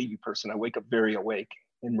as a sleepy person. I wake up very awake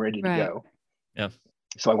and ready to go. Yeah.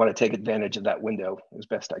 So I want to take advantage of that window as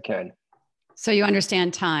best I can. So you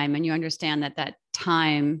understand time, and you understand that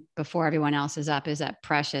time before everyone else is up is that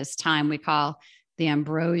precious time we call the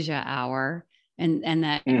ambrosia hour, and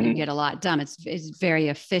that you get a lot done. It's very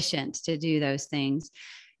efficient to do those things.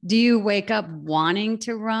 Do you wake up wanting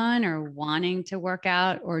to run or wanting to work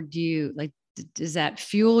out, or do you does that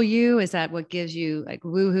fuel you? Is that what gives you like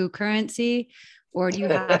woohoo currency, or do you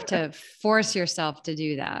have to force yourself to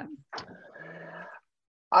do that?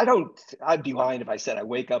 I'd be lying if I said I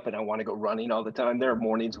wake up and I want to go running all the time. There are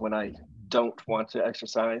mornings when I don't want to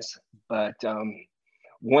exercise, but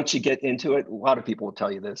once you get into it, a lot of people will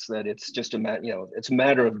tell you this, that it's just it's a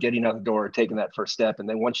matter of getting out the door, taking that first step. And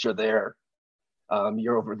then once you're there,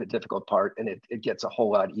 you're over the difficult part, and it gets a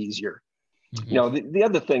whole lot easier. The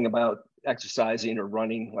other thing about exercising or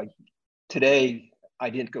running, like today,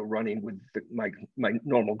 I didn't go running with my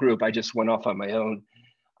normal group. I just went off on my own.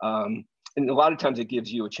 And a lot of times it gives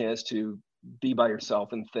you a chance to be by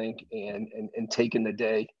yourself and think and take in the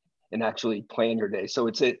day and actually plan your day. So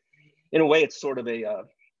in a way, it's sort of at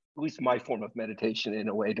least my form of meditation, in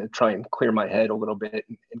a way, to try and clear my head a little bit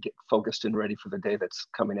and get focused and ready for the day that's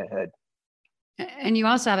coming ahead. And you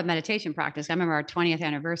also have a meditation practice. I remember our 20th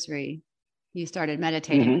anniversary, you started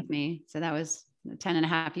meditating with me. So that was 10 and a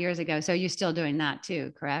half years ago. So you're still doing that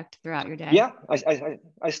too, correct? Throughout your day? Yeah,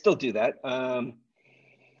 I still do that.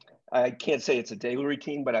 I can't say it's a daily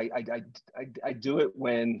routine, but I do it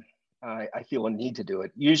when I feel a need to do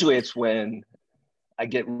it. Usually it's when I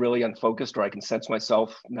get really unfocused, or I can sense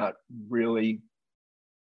myself not really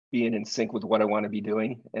being in sync with what I want to be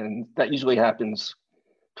doing. And that usually happens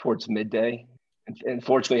towards midday. And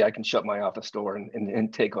fortunately, I can shut my office door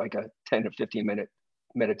and take like a 10 to 15 minute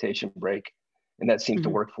meditation break. And that seems to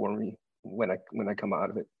work for me when I come out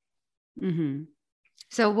of it. Mm-hmm.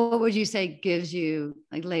 So what would you say gives you,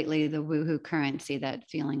 like lately, the woohoo currency, that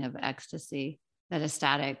feeling of ecstasy, that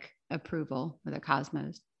estatic approval with the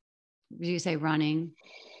cosmos? Would you say running?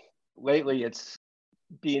 Lately, it's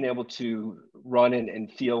being able to run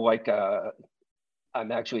and feel like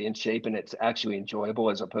I'm actually in shape and it's actually enjoyable,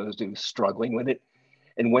 as opposed to struggling with it.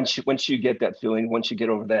 And once you get that feeling, once you get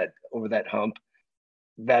over that hump,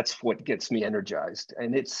 that's what gets me energized.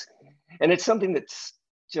 And it's something that's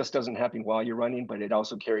just doesn't happen while you're running, but it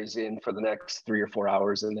also carries in for the next 3 or 4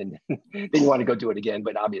 hours, and then then you want to go do it again.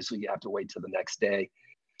 But obviously, you have to wait till the next day.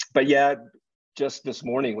 But yeah, just this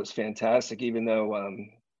morning was fantastic. Even though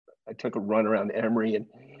I took a run around Emory, and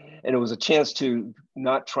it was a chance to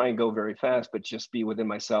not try and go very fast, but just be within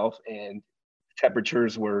myself. And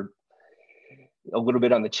temperatures were a little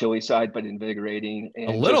bit on the chilly side, but invigorating.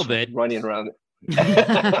 And a little bit running around.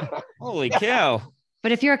 Holy cow!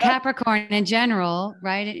 But if you're a Capricorn in general,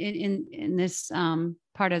 right, in this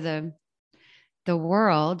part of the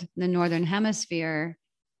world, the Northern Hemisphere,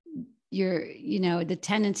 the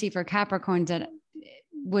tendency for Capricorns that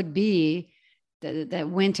would be that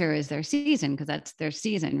winter is their season, because that's their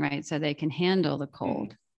season, right? So they can handle the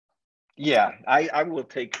cold. Yeah, I will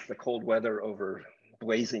take the cold weather over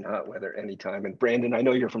blazing hot weather anytime. And Brandon, I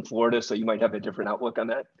know you're from Florida, so you might have a different outlook on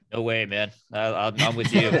that. No way, man. I'm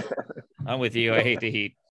with you. I'm with you. I hate the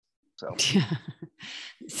heat.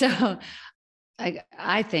 So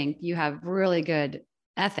I think you have really good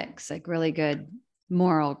ethics, like really good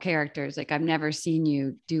moral characters. Like I've never seen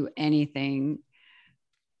you do anything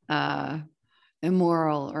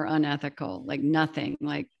immoral or unethical, like nothing.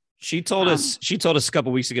 Like she told us a couple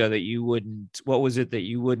of weeks ago that you wouldn't, what was it that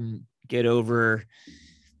you wouldn't get over?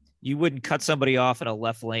 You wouldn't cut somebody off in a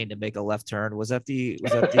left lane to make a left turn. Was that the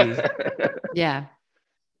yeah.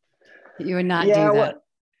 You would not Yeah, do that. well,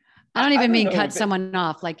 I don't even don't mean know cut if someone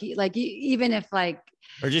off. Like even if like,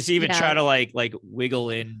 or just even Yeah. try to like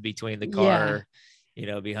wiggle in between the car,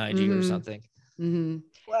 behind you or something. Mm-hmm.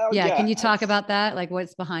 Well, Yeah. yeah, Can you talk about that? Like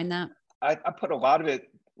what's behind that? I put a lot of it,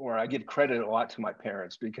 or I give credit a lot to my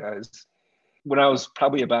parents, because when I was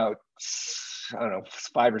probably about, I don't know,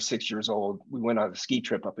 5 or 6 years old, we went on a ski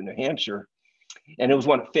trip up in New Hampshire, and it was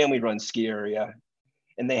one family-run ski area,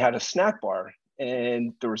 and they had a snack bar,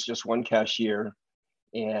 and there was just one cashier,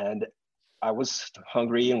 and I was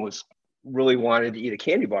hungry and was really wanted to eat a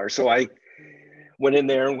candy bar. So I went in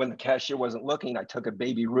there, and when the cashier wasn't looking, I took a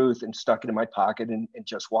Baby Ruth and stuck it in my pocket and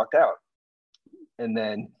just walked out. And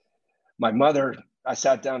then my mother, I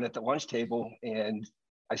sat down at the lunch table and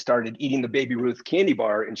I started eating the Baby Ruth candy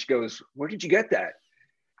bar, and she goes, "Where did you get that?"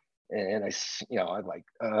 And I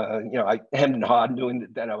hemmed and hawed, knowing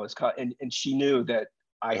that I was caught. And she knew that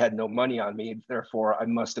I had no money on me, therefore I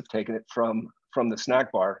must have taken it from the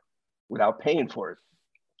snack bar without paying for it.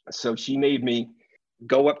 So she made me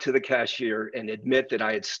go up to the cashier and admit that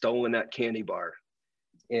I had stolen that candy bar.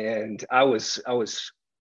 And I was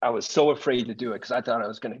so afraid to do it because I thought I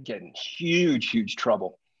was going to get in huge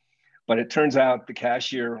trouble. But it turns out the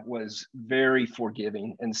cashier was very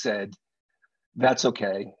forgiving and said, "That's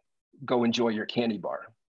okay. Go enjoy your candy bar."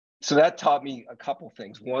 So that taught me a couple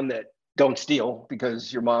things. One, that don't steal,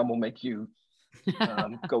 because your mom will make you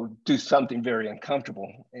go do something very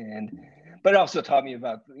uncomfortable. But it also taught me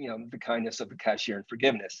about, the kindness of the cashier and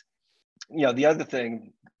forgiveness. The other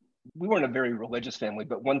thing, we weren't a very religious family,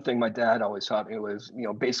 but one thing my dad always taught me was,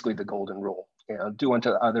 basically the golden rule, do unto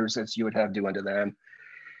others as you would have do unto them.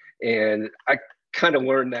 And I kind of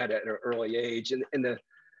learned that at an early age. And the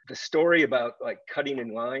story about like cutting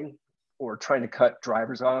in line or trying to cut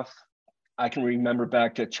drivers off, I can remember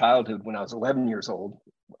back to childhood when I was 11 years old.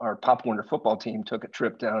 Our Pop Warner football team took a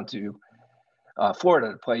trip down to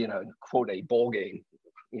Florida to play in a bowl game,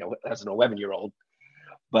 as an 11-year-old.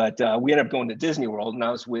 But we ended up going to Disney World, and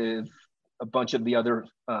I was with a bunch of the other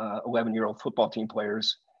 11-year-old football team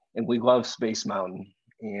players, and we loved Space Mountain.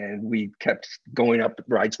 And we kept going up,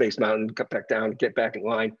 ride Space Mountain, cut back down, get back in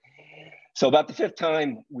line. So about the 5th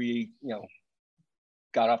time, we,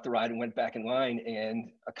 got off the ride and went back in line,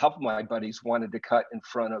 and a couple of my buddies wanted to cut in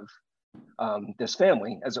front of this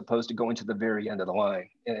family as opposed to going to the very end of the line.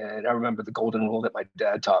 And I remember the golden rule that my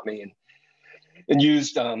dad taught me, and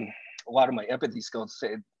used a lot of my empathy skills to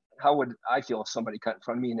say, how would I feel if somebody cut in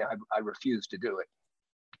front of me and I refused to do it?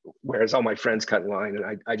 Whereas all my friends cut in line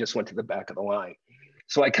and I just went to the back of the line.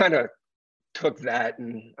 So I kind of took that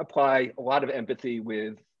and apply a lot of empathy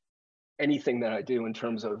with anything that I do in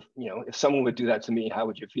terms of, if someone would do that to me, how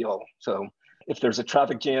would you feel? So if there's a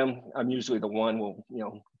traffic jam, I'm usually the one who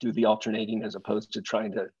will, do the alternating as opposed to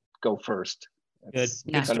trying to go first. That's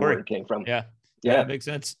Good kind story. of where it came from. Yeah, that makes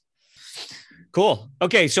sense. Cool.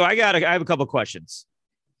 Okay, so I have a couple of questions.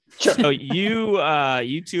 Sure. So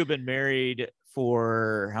you two have been married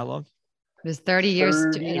for how long? It was 30 years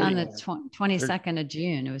 30. on the 22nd of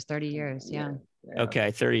June. It was 30 years. Yeah. Okay.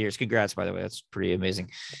 30 years. Congrats, by the way. That's pretty amazing.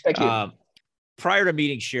 Thank you. Prior to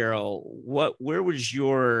meeting Cheryl, what was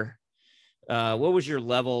your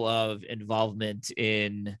level of involvement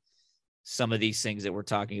in some of these things that we're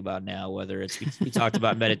talking about now, whether it's, we talked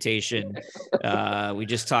about meditation. We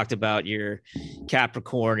just talked about your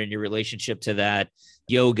Capricorn and your relationship to that,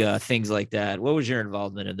 yoga, things like that. What was your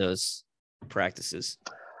involvement in those practices?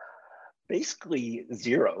 Basically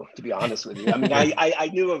zero, to be honest with you. I mean, I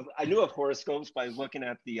knew of horoscopes by looking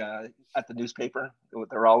at the newspaper.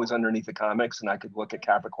 They're always underneath the comics, and I could look at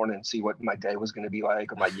Capricorn and see what my day was going to be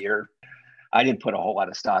like, or my year. I didn't put a whole lot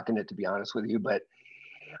of stock in it, to be honest with you. But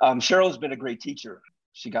Cheryl's been a great teacher.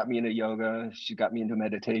 She got me into yoga. She got me into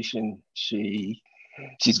meditation. She's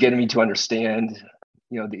getting me to understand,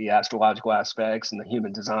 the astrological aspects and the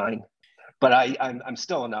human design. But I'm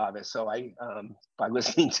still a novice. So by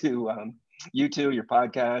listening to you two, your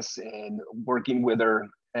podcasts, and working with her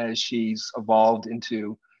as she's evolved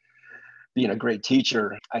into being a great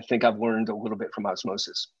teacher, I think I've learned a little bit from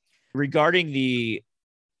osmosis. Regarding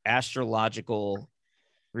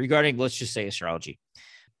let's just say astrology,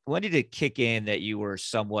 when did it kick in that you were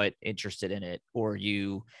somewhat interested in it, or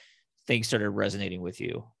things started resonating with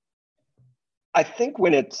you? I think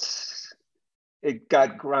when it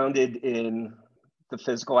got grounded in the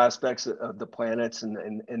physical aspects of the planets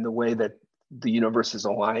and the way that the universe is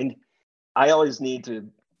aligned. I always need to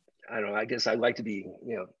I don't know, I guess I like to be,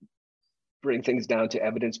 bring things down to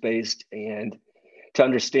evidence-based and to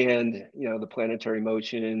understand, the planetary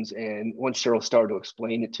motions. And once Cheryl started to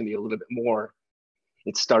explain it to me a little bit more,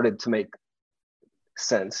 it started to make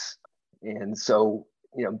sense. And so,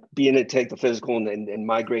 being to take the physical and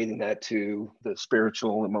migrating that to the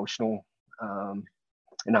spiritual, emotional, and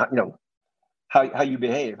how you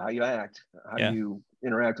behave, how you act, how you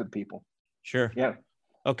interact with people. Sure. Yeah.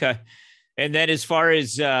 Okay. And then as far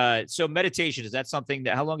as, so meditation, is that something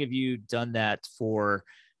that, how long have you done that for?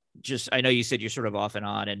 Just, I know you said you're sort of off and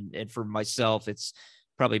on, and for myself, it's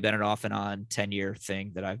probably been an off and on 10-year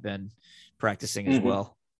thing that I've been practicing as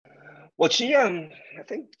well. Well, I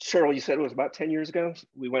think, Cheryl, you said it was about 10 years ago.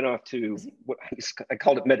 We went off to what I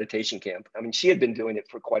called it meditation camp. I mean, she had been doing it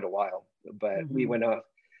for quite a while, but we went off,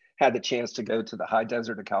 had the chance to go to the high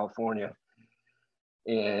desert of California.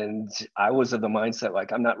 And I was of the mindset,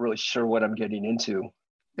 like, I'm not really sure what I'm getting into.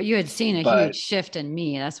 But you had seen a huge shift in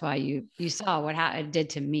me. That's why you saw what it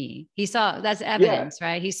did to me. He saw, that's evidence,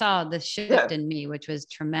 right? He saw the shift in me, which was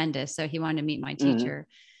tremendous. So he wanted to meet my teacher.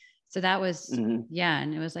 So that was, and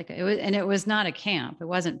it was like, it was not a camp. It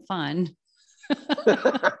wasn't fun.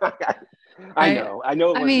 I know it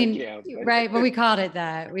wasn't a camp. Right. But we called it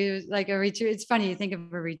that. We was like a retreat. It's funny, you think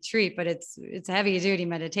of a retreat, but it's heavy duty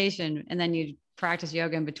meditation. And then you practice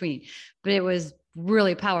yoga in between, but it was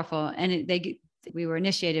really powerful. And we were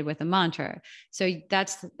initiated with a mantra. So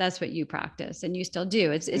that's what you practice, and you still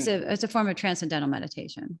do. It's a form of transcendental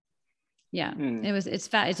meditation. Yeah.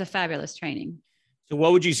 It's a fabulous training. So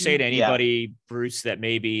what would you say to anybody, Bruce, that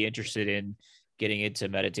may be interested in getting into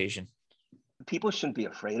meditation? People shouldn't be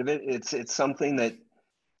afraid of it. It's something that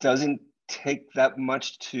doesn't take that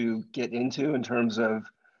much to get into in terms of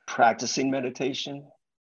practicing meditation.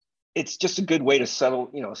 It's just a good way to settle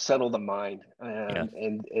the mind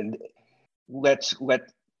and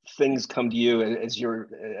let things come to you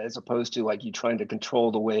as opposed to like you trying to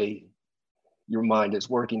control the way your mind is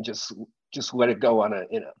working. Just let it go on a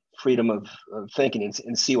freedom of thinking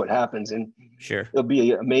and see what happens. And it'll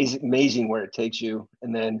be amazing where it takes you.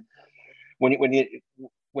 And then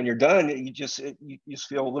when you're done, you just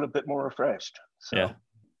feel a little bit more refreshed. So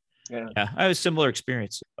yeah. I have a similar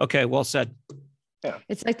experience. Okay, well said. Yeah.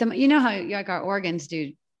 It's like how like our organs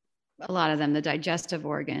do, a lot of them, the digestive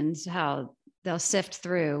organs, how they'll sift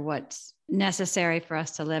through what's necessary for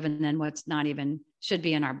us to live and then what's not even should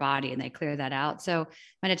be in our body, and they clear that out. So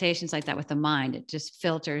meditation's like that with the mind. It just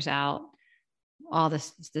filters out all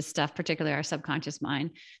this stuff, particularly our subconscious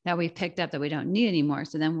mind that we've picked up that we don't need anymore.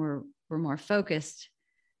 So then we're more focused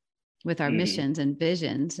with our missions and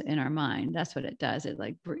visions in our mind. That's what it does.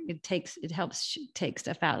 It helps take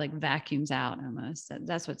stuff out, like vacuums out almost.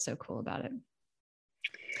 That's what's so cool about it.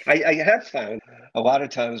 I have found a lot of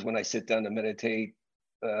times when I sit down to meditate,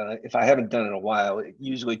 if I haven't done it in a while, it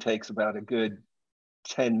usually takes about a good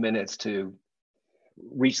 10 minutes to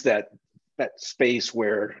reach that space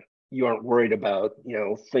where you aren't worried about,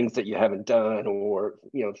 things that you haven't done or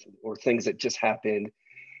things that just happened.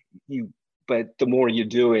 But the more you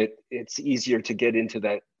do it, it's easier to get into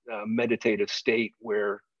that meditative state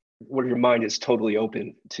where your mind is totally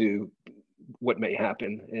open to what may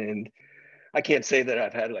happen. And I can't say that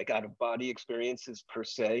I've had like out of body experiences per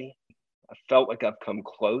se. I felt like I've come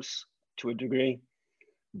close to a degree,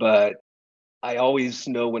 but I always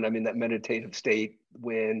know when I'm in that meditative state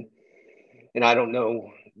and I don't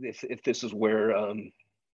know if this is where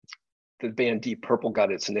the band Deep Purple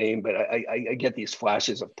got its name, but I get these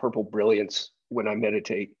flashes of purple brilliance when I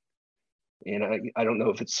meditate. And I don't know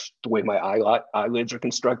if it's the way my eyelids are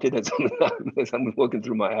constructed as I'm looking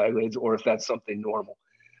through my eyelids, or if that's something normal.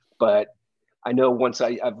 But I know once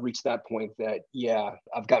I've reached that point that,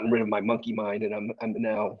 I've gotten rid of my monkey mind and I'm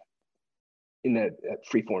now in that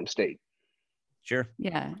freeform state. Sure.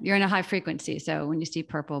 Yeah. You're in a high frequency. So when you see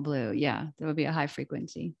purple, blue, there will be a high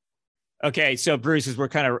frequency. Okay. So Bruce, as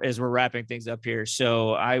we're wrapping things up here,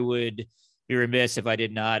 so I would be remiss if I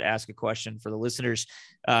did not ask a question for the listeners.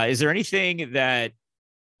 Is there anything that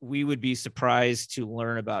we would be surprised to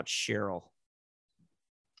learn about Cheryl?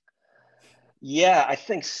 Yeah, I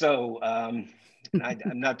think so. I'm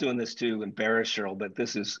not doing this to embarrass Cheryl, but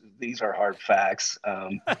these are hard facts.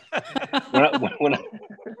 When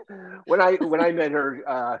I met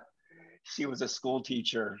her, she was a school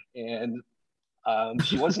teacher, and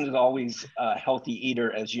she wasn't as always a healthy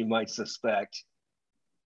eater as you might suspect.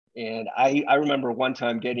 And I remember one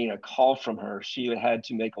time getting a call from her. She had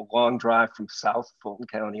to make a long drive from South Fulton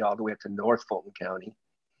County all the way up to North Fulton County.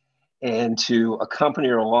 And to accompany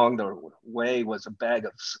her along the way was a bag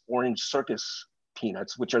of orange circus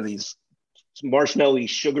peanuts, which are these marshmallowy,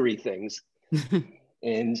 sugary things.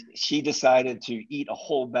 And she decided to eat a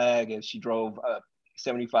whole bag as she drove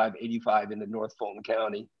 75, 85 into North Fulton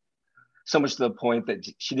County. So much to the point that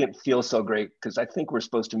she didn't feel so great, because I think we're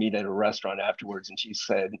supposed to meet at a restaurant afterwards. And she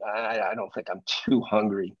said, I don't think I'm too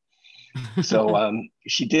hungry. So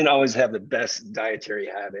she didn't always have the best dietary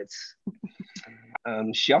habits.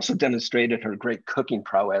 She also demonstrated her great cooking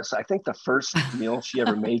prowess. I think the first meal she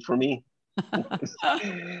ever made for me,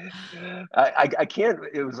 I can't,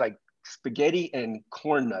 it was like spaghetti and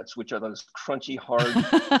corn nuts, which are those crunchy, hard,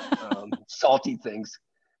 salty things.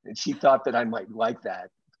 And she thought that I might like that,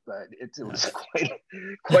 but it was quite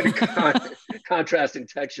a contrast in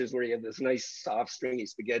textures, where you have this nice, soft, stringy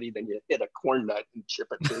spaghetti, then you hit a corn nut and chip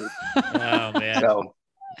it too. Oh man. So,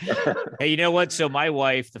 hey, you know what? So my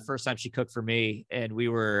wife, the first time she cooked for me, and we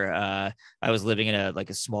were, I was living in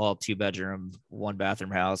a small 2-bedroom,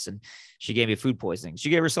 1-bathroom house, and she gave me food poisoning. She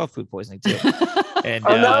gave herself food poisoning too. And,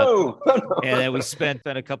 no. And then we spent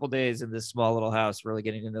a couple days in this small little house, really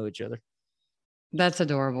getting to know each other. That's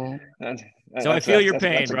adorable. So I feel your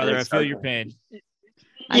pain, brother. I feel your pain.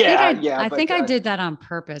 I think I did that on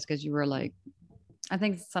purpose, because you were like, I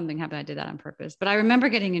think something happened. I did that on purpose, but I remember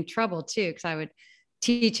getting in trouble too, because I would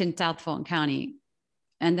teach in South Fulton County,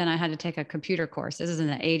 and then I had to take a computer course. This is in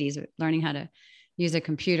the 80s, learning how to use a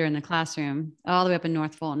computer in the classroom, all the way up in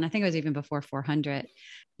North Fulton. I think it was even before 400.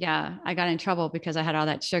 Yeah, I got in trouble because I had all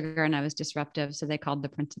that sugar and I was disruptive. So they called the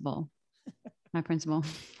principal, my principal.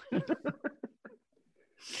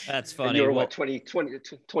 That's funny. And you were what,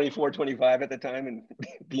 24, 25 at the time, and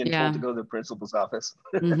being told to go to the principal's office.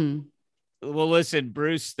 Mm-hmm. Well, listen,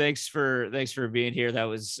 Bruce, thanks for being here. That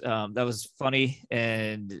was funny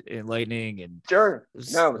and enlightening, and sure.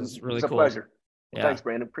 It was really cool. A pleasure. Well, yeah. Thanks,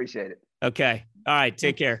 Brandon. Appreciate it. Okay. All right.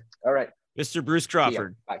 Take care. All right. Mr. Bruce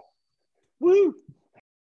Crawford. Bye. Woo.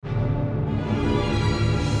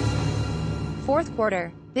 Fourth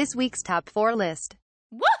quarter, this week's top 4 list.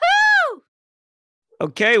 Woohoo!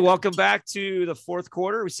 Okay, welcome back to the fourth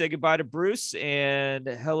quarter. We say goodbye to Bruce and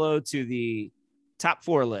hello to the top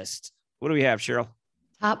 4 list. What do we have, Cheryl?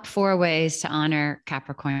 Top 4 ways to honor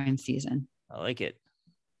Capricorn season. I like it.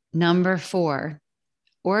 Number 4,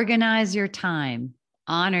 organize your time,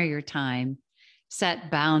 honor your time,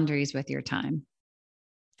 set boundaries with your time.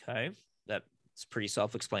 Okay, that's pretty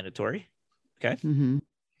self-explanatory. Okay. Mm-hmm.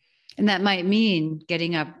 And that might mean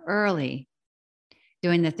getting up early,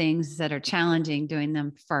 doing the things that are challenging, doing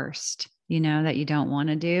them first, that you don't want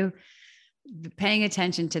to do, paying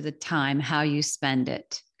attention to the time, how you spend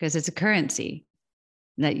it, because it's a currency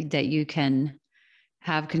that you can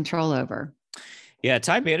have control over. Yeah.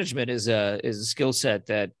 Time management is a skill set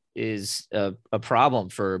that is a problem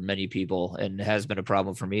for many people, and has been a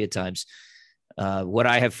problem for me at times. What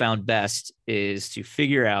I have found best is to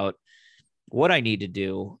figure out what I need to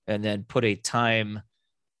do, and then put a time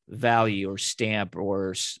value or stamp,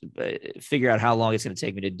 or figure out how long it's going to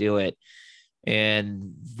take me to do it.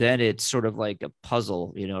 And then it's sort of like a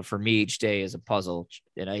puzzle, for me, each day is a puzzle.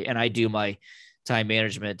 And I do my time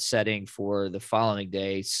management setting for the following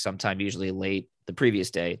day, sometime usually late the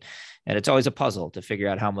previous day. And it's always a puzzle to figure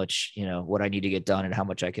out how much, what I need to get done and how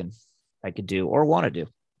much I can do or want to do.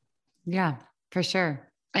 Yeah, for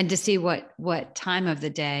sure. And to see what time of the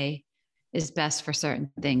day is best for certain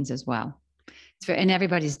things as well. And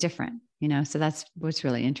everybody's different, so that's what's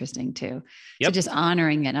really interesting too. Yep. So just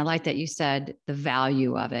honoring it. And I like that you said the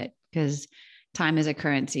value of it, because time is a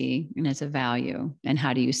currency and it's a value. And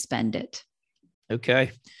how do you spend it?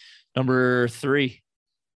 Okay. Number 3.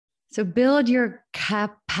 So build your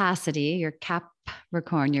capacity, your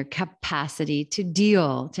Capricorn, your capacity to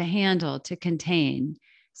deal, to handle, to contain.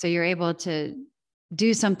 So you're able to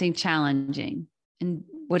do something challenging, and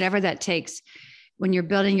whatever that takes. When you're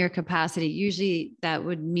building your capacity, usually that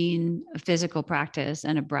would mean a physical practice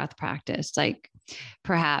and a breath practice, like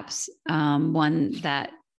perhaps one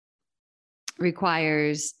that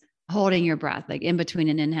requires holding your breath, like in between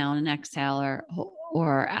an inhale and an exhale,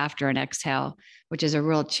 or after an exhale, which is a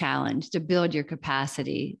real challenge to build your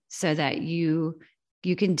capacity so that you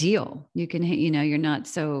can deal. You can, you're not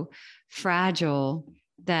so fragile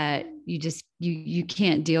that you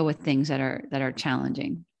can't deal with things that are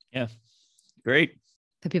challenging. Yeah. Great.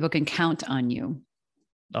 So people can count on you.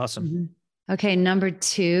 Awesome. Mm-hmm. Okay. Number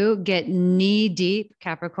 2, get knee deep.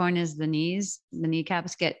 Capricorn is the knees, the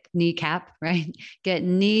kneecaps, get kneecap, right? Get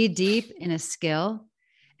knee deep in a skill,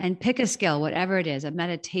 and pick a skill, whatever it is, a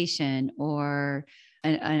meditation or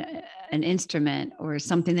an instrument or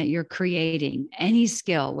something that you're creating, any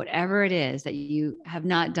skill, whatever it is that you have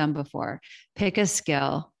not done before. Pick a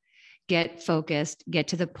skill, get focused, get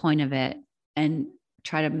to the point of it, and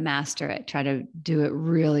try to master it. Try to do it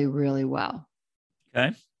really, really well.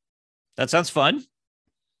 Okay. That sounds fun.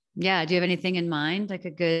 Yeah. Do you have anything in mind, like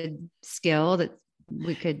a good skill that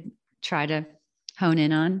we could try to hone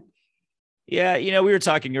in on? Yeah. We were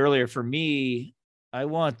talking earlier. For me, I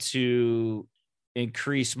want to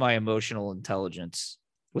increase my emotional intelligence.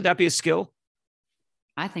 Would that be a skill?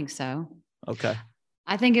 I think so. Okay.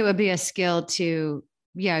 I think it would be a skill to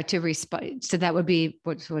respond. So that would be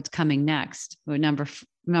what's coming next.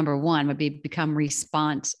 Number one would be become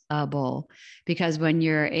responsible, because when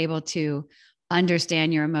you're able to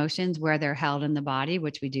understand your emotions, where they're held in the body,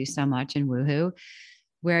 which we do so much in Woohoo,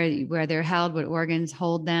 where they're held, what organs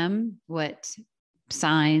hold them, what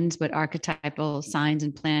archetypal signs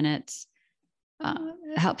and planets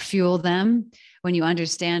help fuel them. When you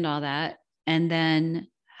understand all that, and then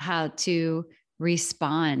how to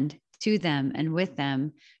respond to them and with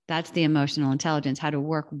them, that's the emotional intelligence, how to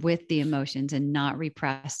work with the emotions and not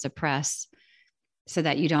repress, suppress, so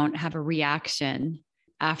that you don't have a reaction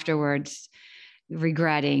afterwards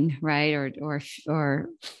regretting, right? Or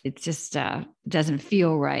it just doesn't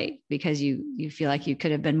feel right because you feel like you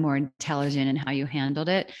could have been more intelligent in how you handled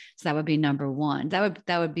it. So that would be number one. That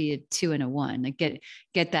would be a 2 and a 1. Like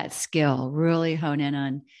get that skill, really hone in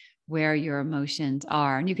on where your emotions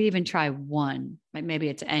are. And you could even try one, like maybe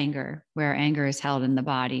it's anger, where anger is held in the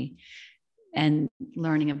body, and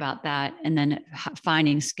learning about that. And then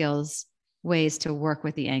finding skills, ways to work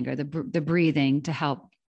with the anger, the breathing to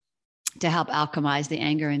help alchemize the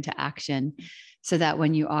anger into action, so that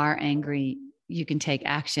when you are angry, you can take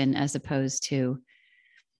action as opposed to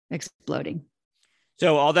exploding.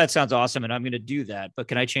 So all that sounds awesome, and I'm going to do that, but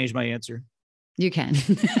can I change my answer? You can.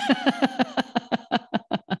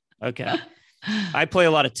 Okay. I play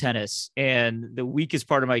a lot of tennis, and the weakest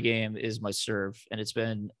part of my game is my serve, and it's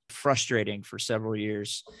been frustrating for several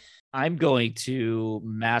years. I'm going to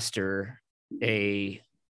master a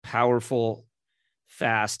powerful,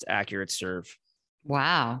 fast, accurate serve.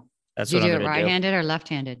 Wow. That's Do what you I'm do it going to do. right-handed or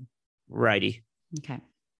left-handed? Righty. Okay.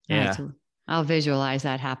 Yeah. Right, so I'll visualize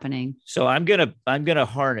that happening. So I'm gonna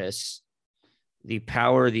harness the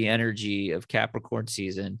power, the energy of Capricorn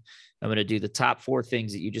season. I'm going to do the top 4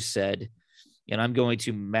 things that you just said, and I'm going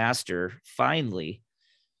to master finally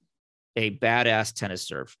a badass tennis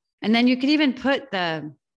serve. And then you can even put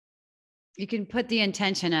the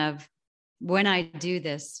intention of, when I do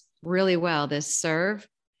this really well, this serve,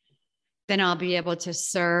 then I'll be able to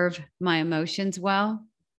serve my emotions well,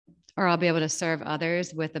 or I'll be able to serve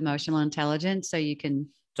others with emotional intelligence. So I can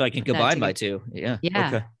combine my two. Yeah.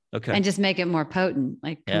 Yeah. Okay. And just make it more potent,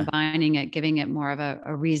 like combining it, giving it more of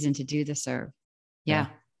a reason to do the serve. Yeah.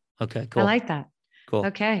 Okay, cool. I like that. Cool.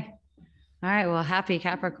 Okay. All right. Well, happy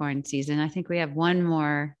Capricorn season. I think we have one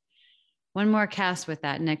more cast with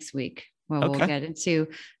that next week, where we'll get into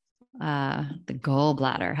the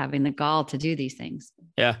gallbladder, having the gall to do these things.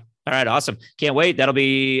 Yeah. All right. Awesome. Can't wait. That'll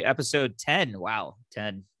be episode 10. Wow.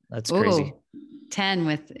 10. That's crazy. 10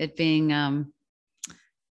 with it being, the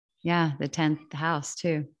 10th house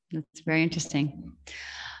too. That's very interesting.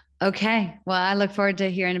 Okay. Well, I look forward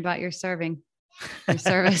to hearing about your service. I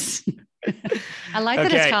like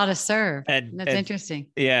that it's called a serve. That's interesting.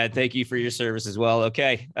 Yeah. Thank you for your service as well.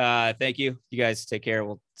 Okay. Thank you. You guys take care.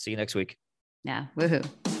 We'll see you next week. Yeah. Woohoo.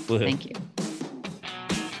 Woohoo. Thank you.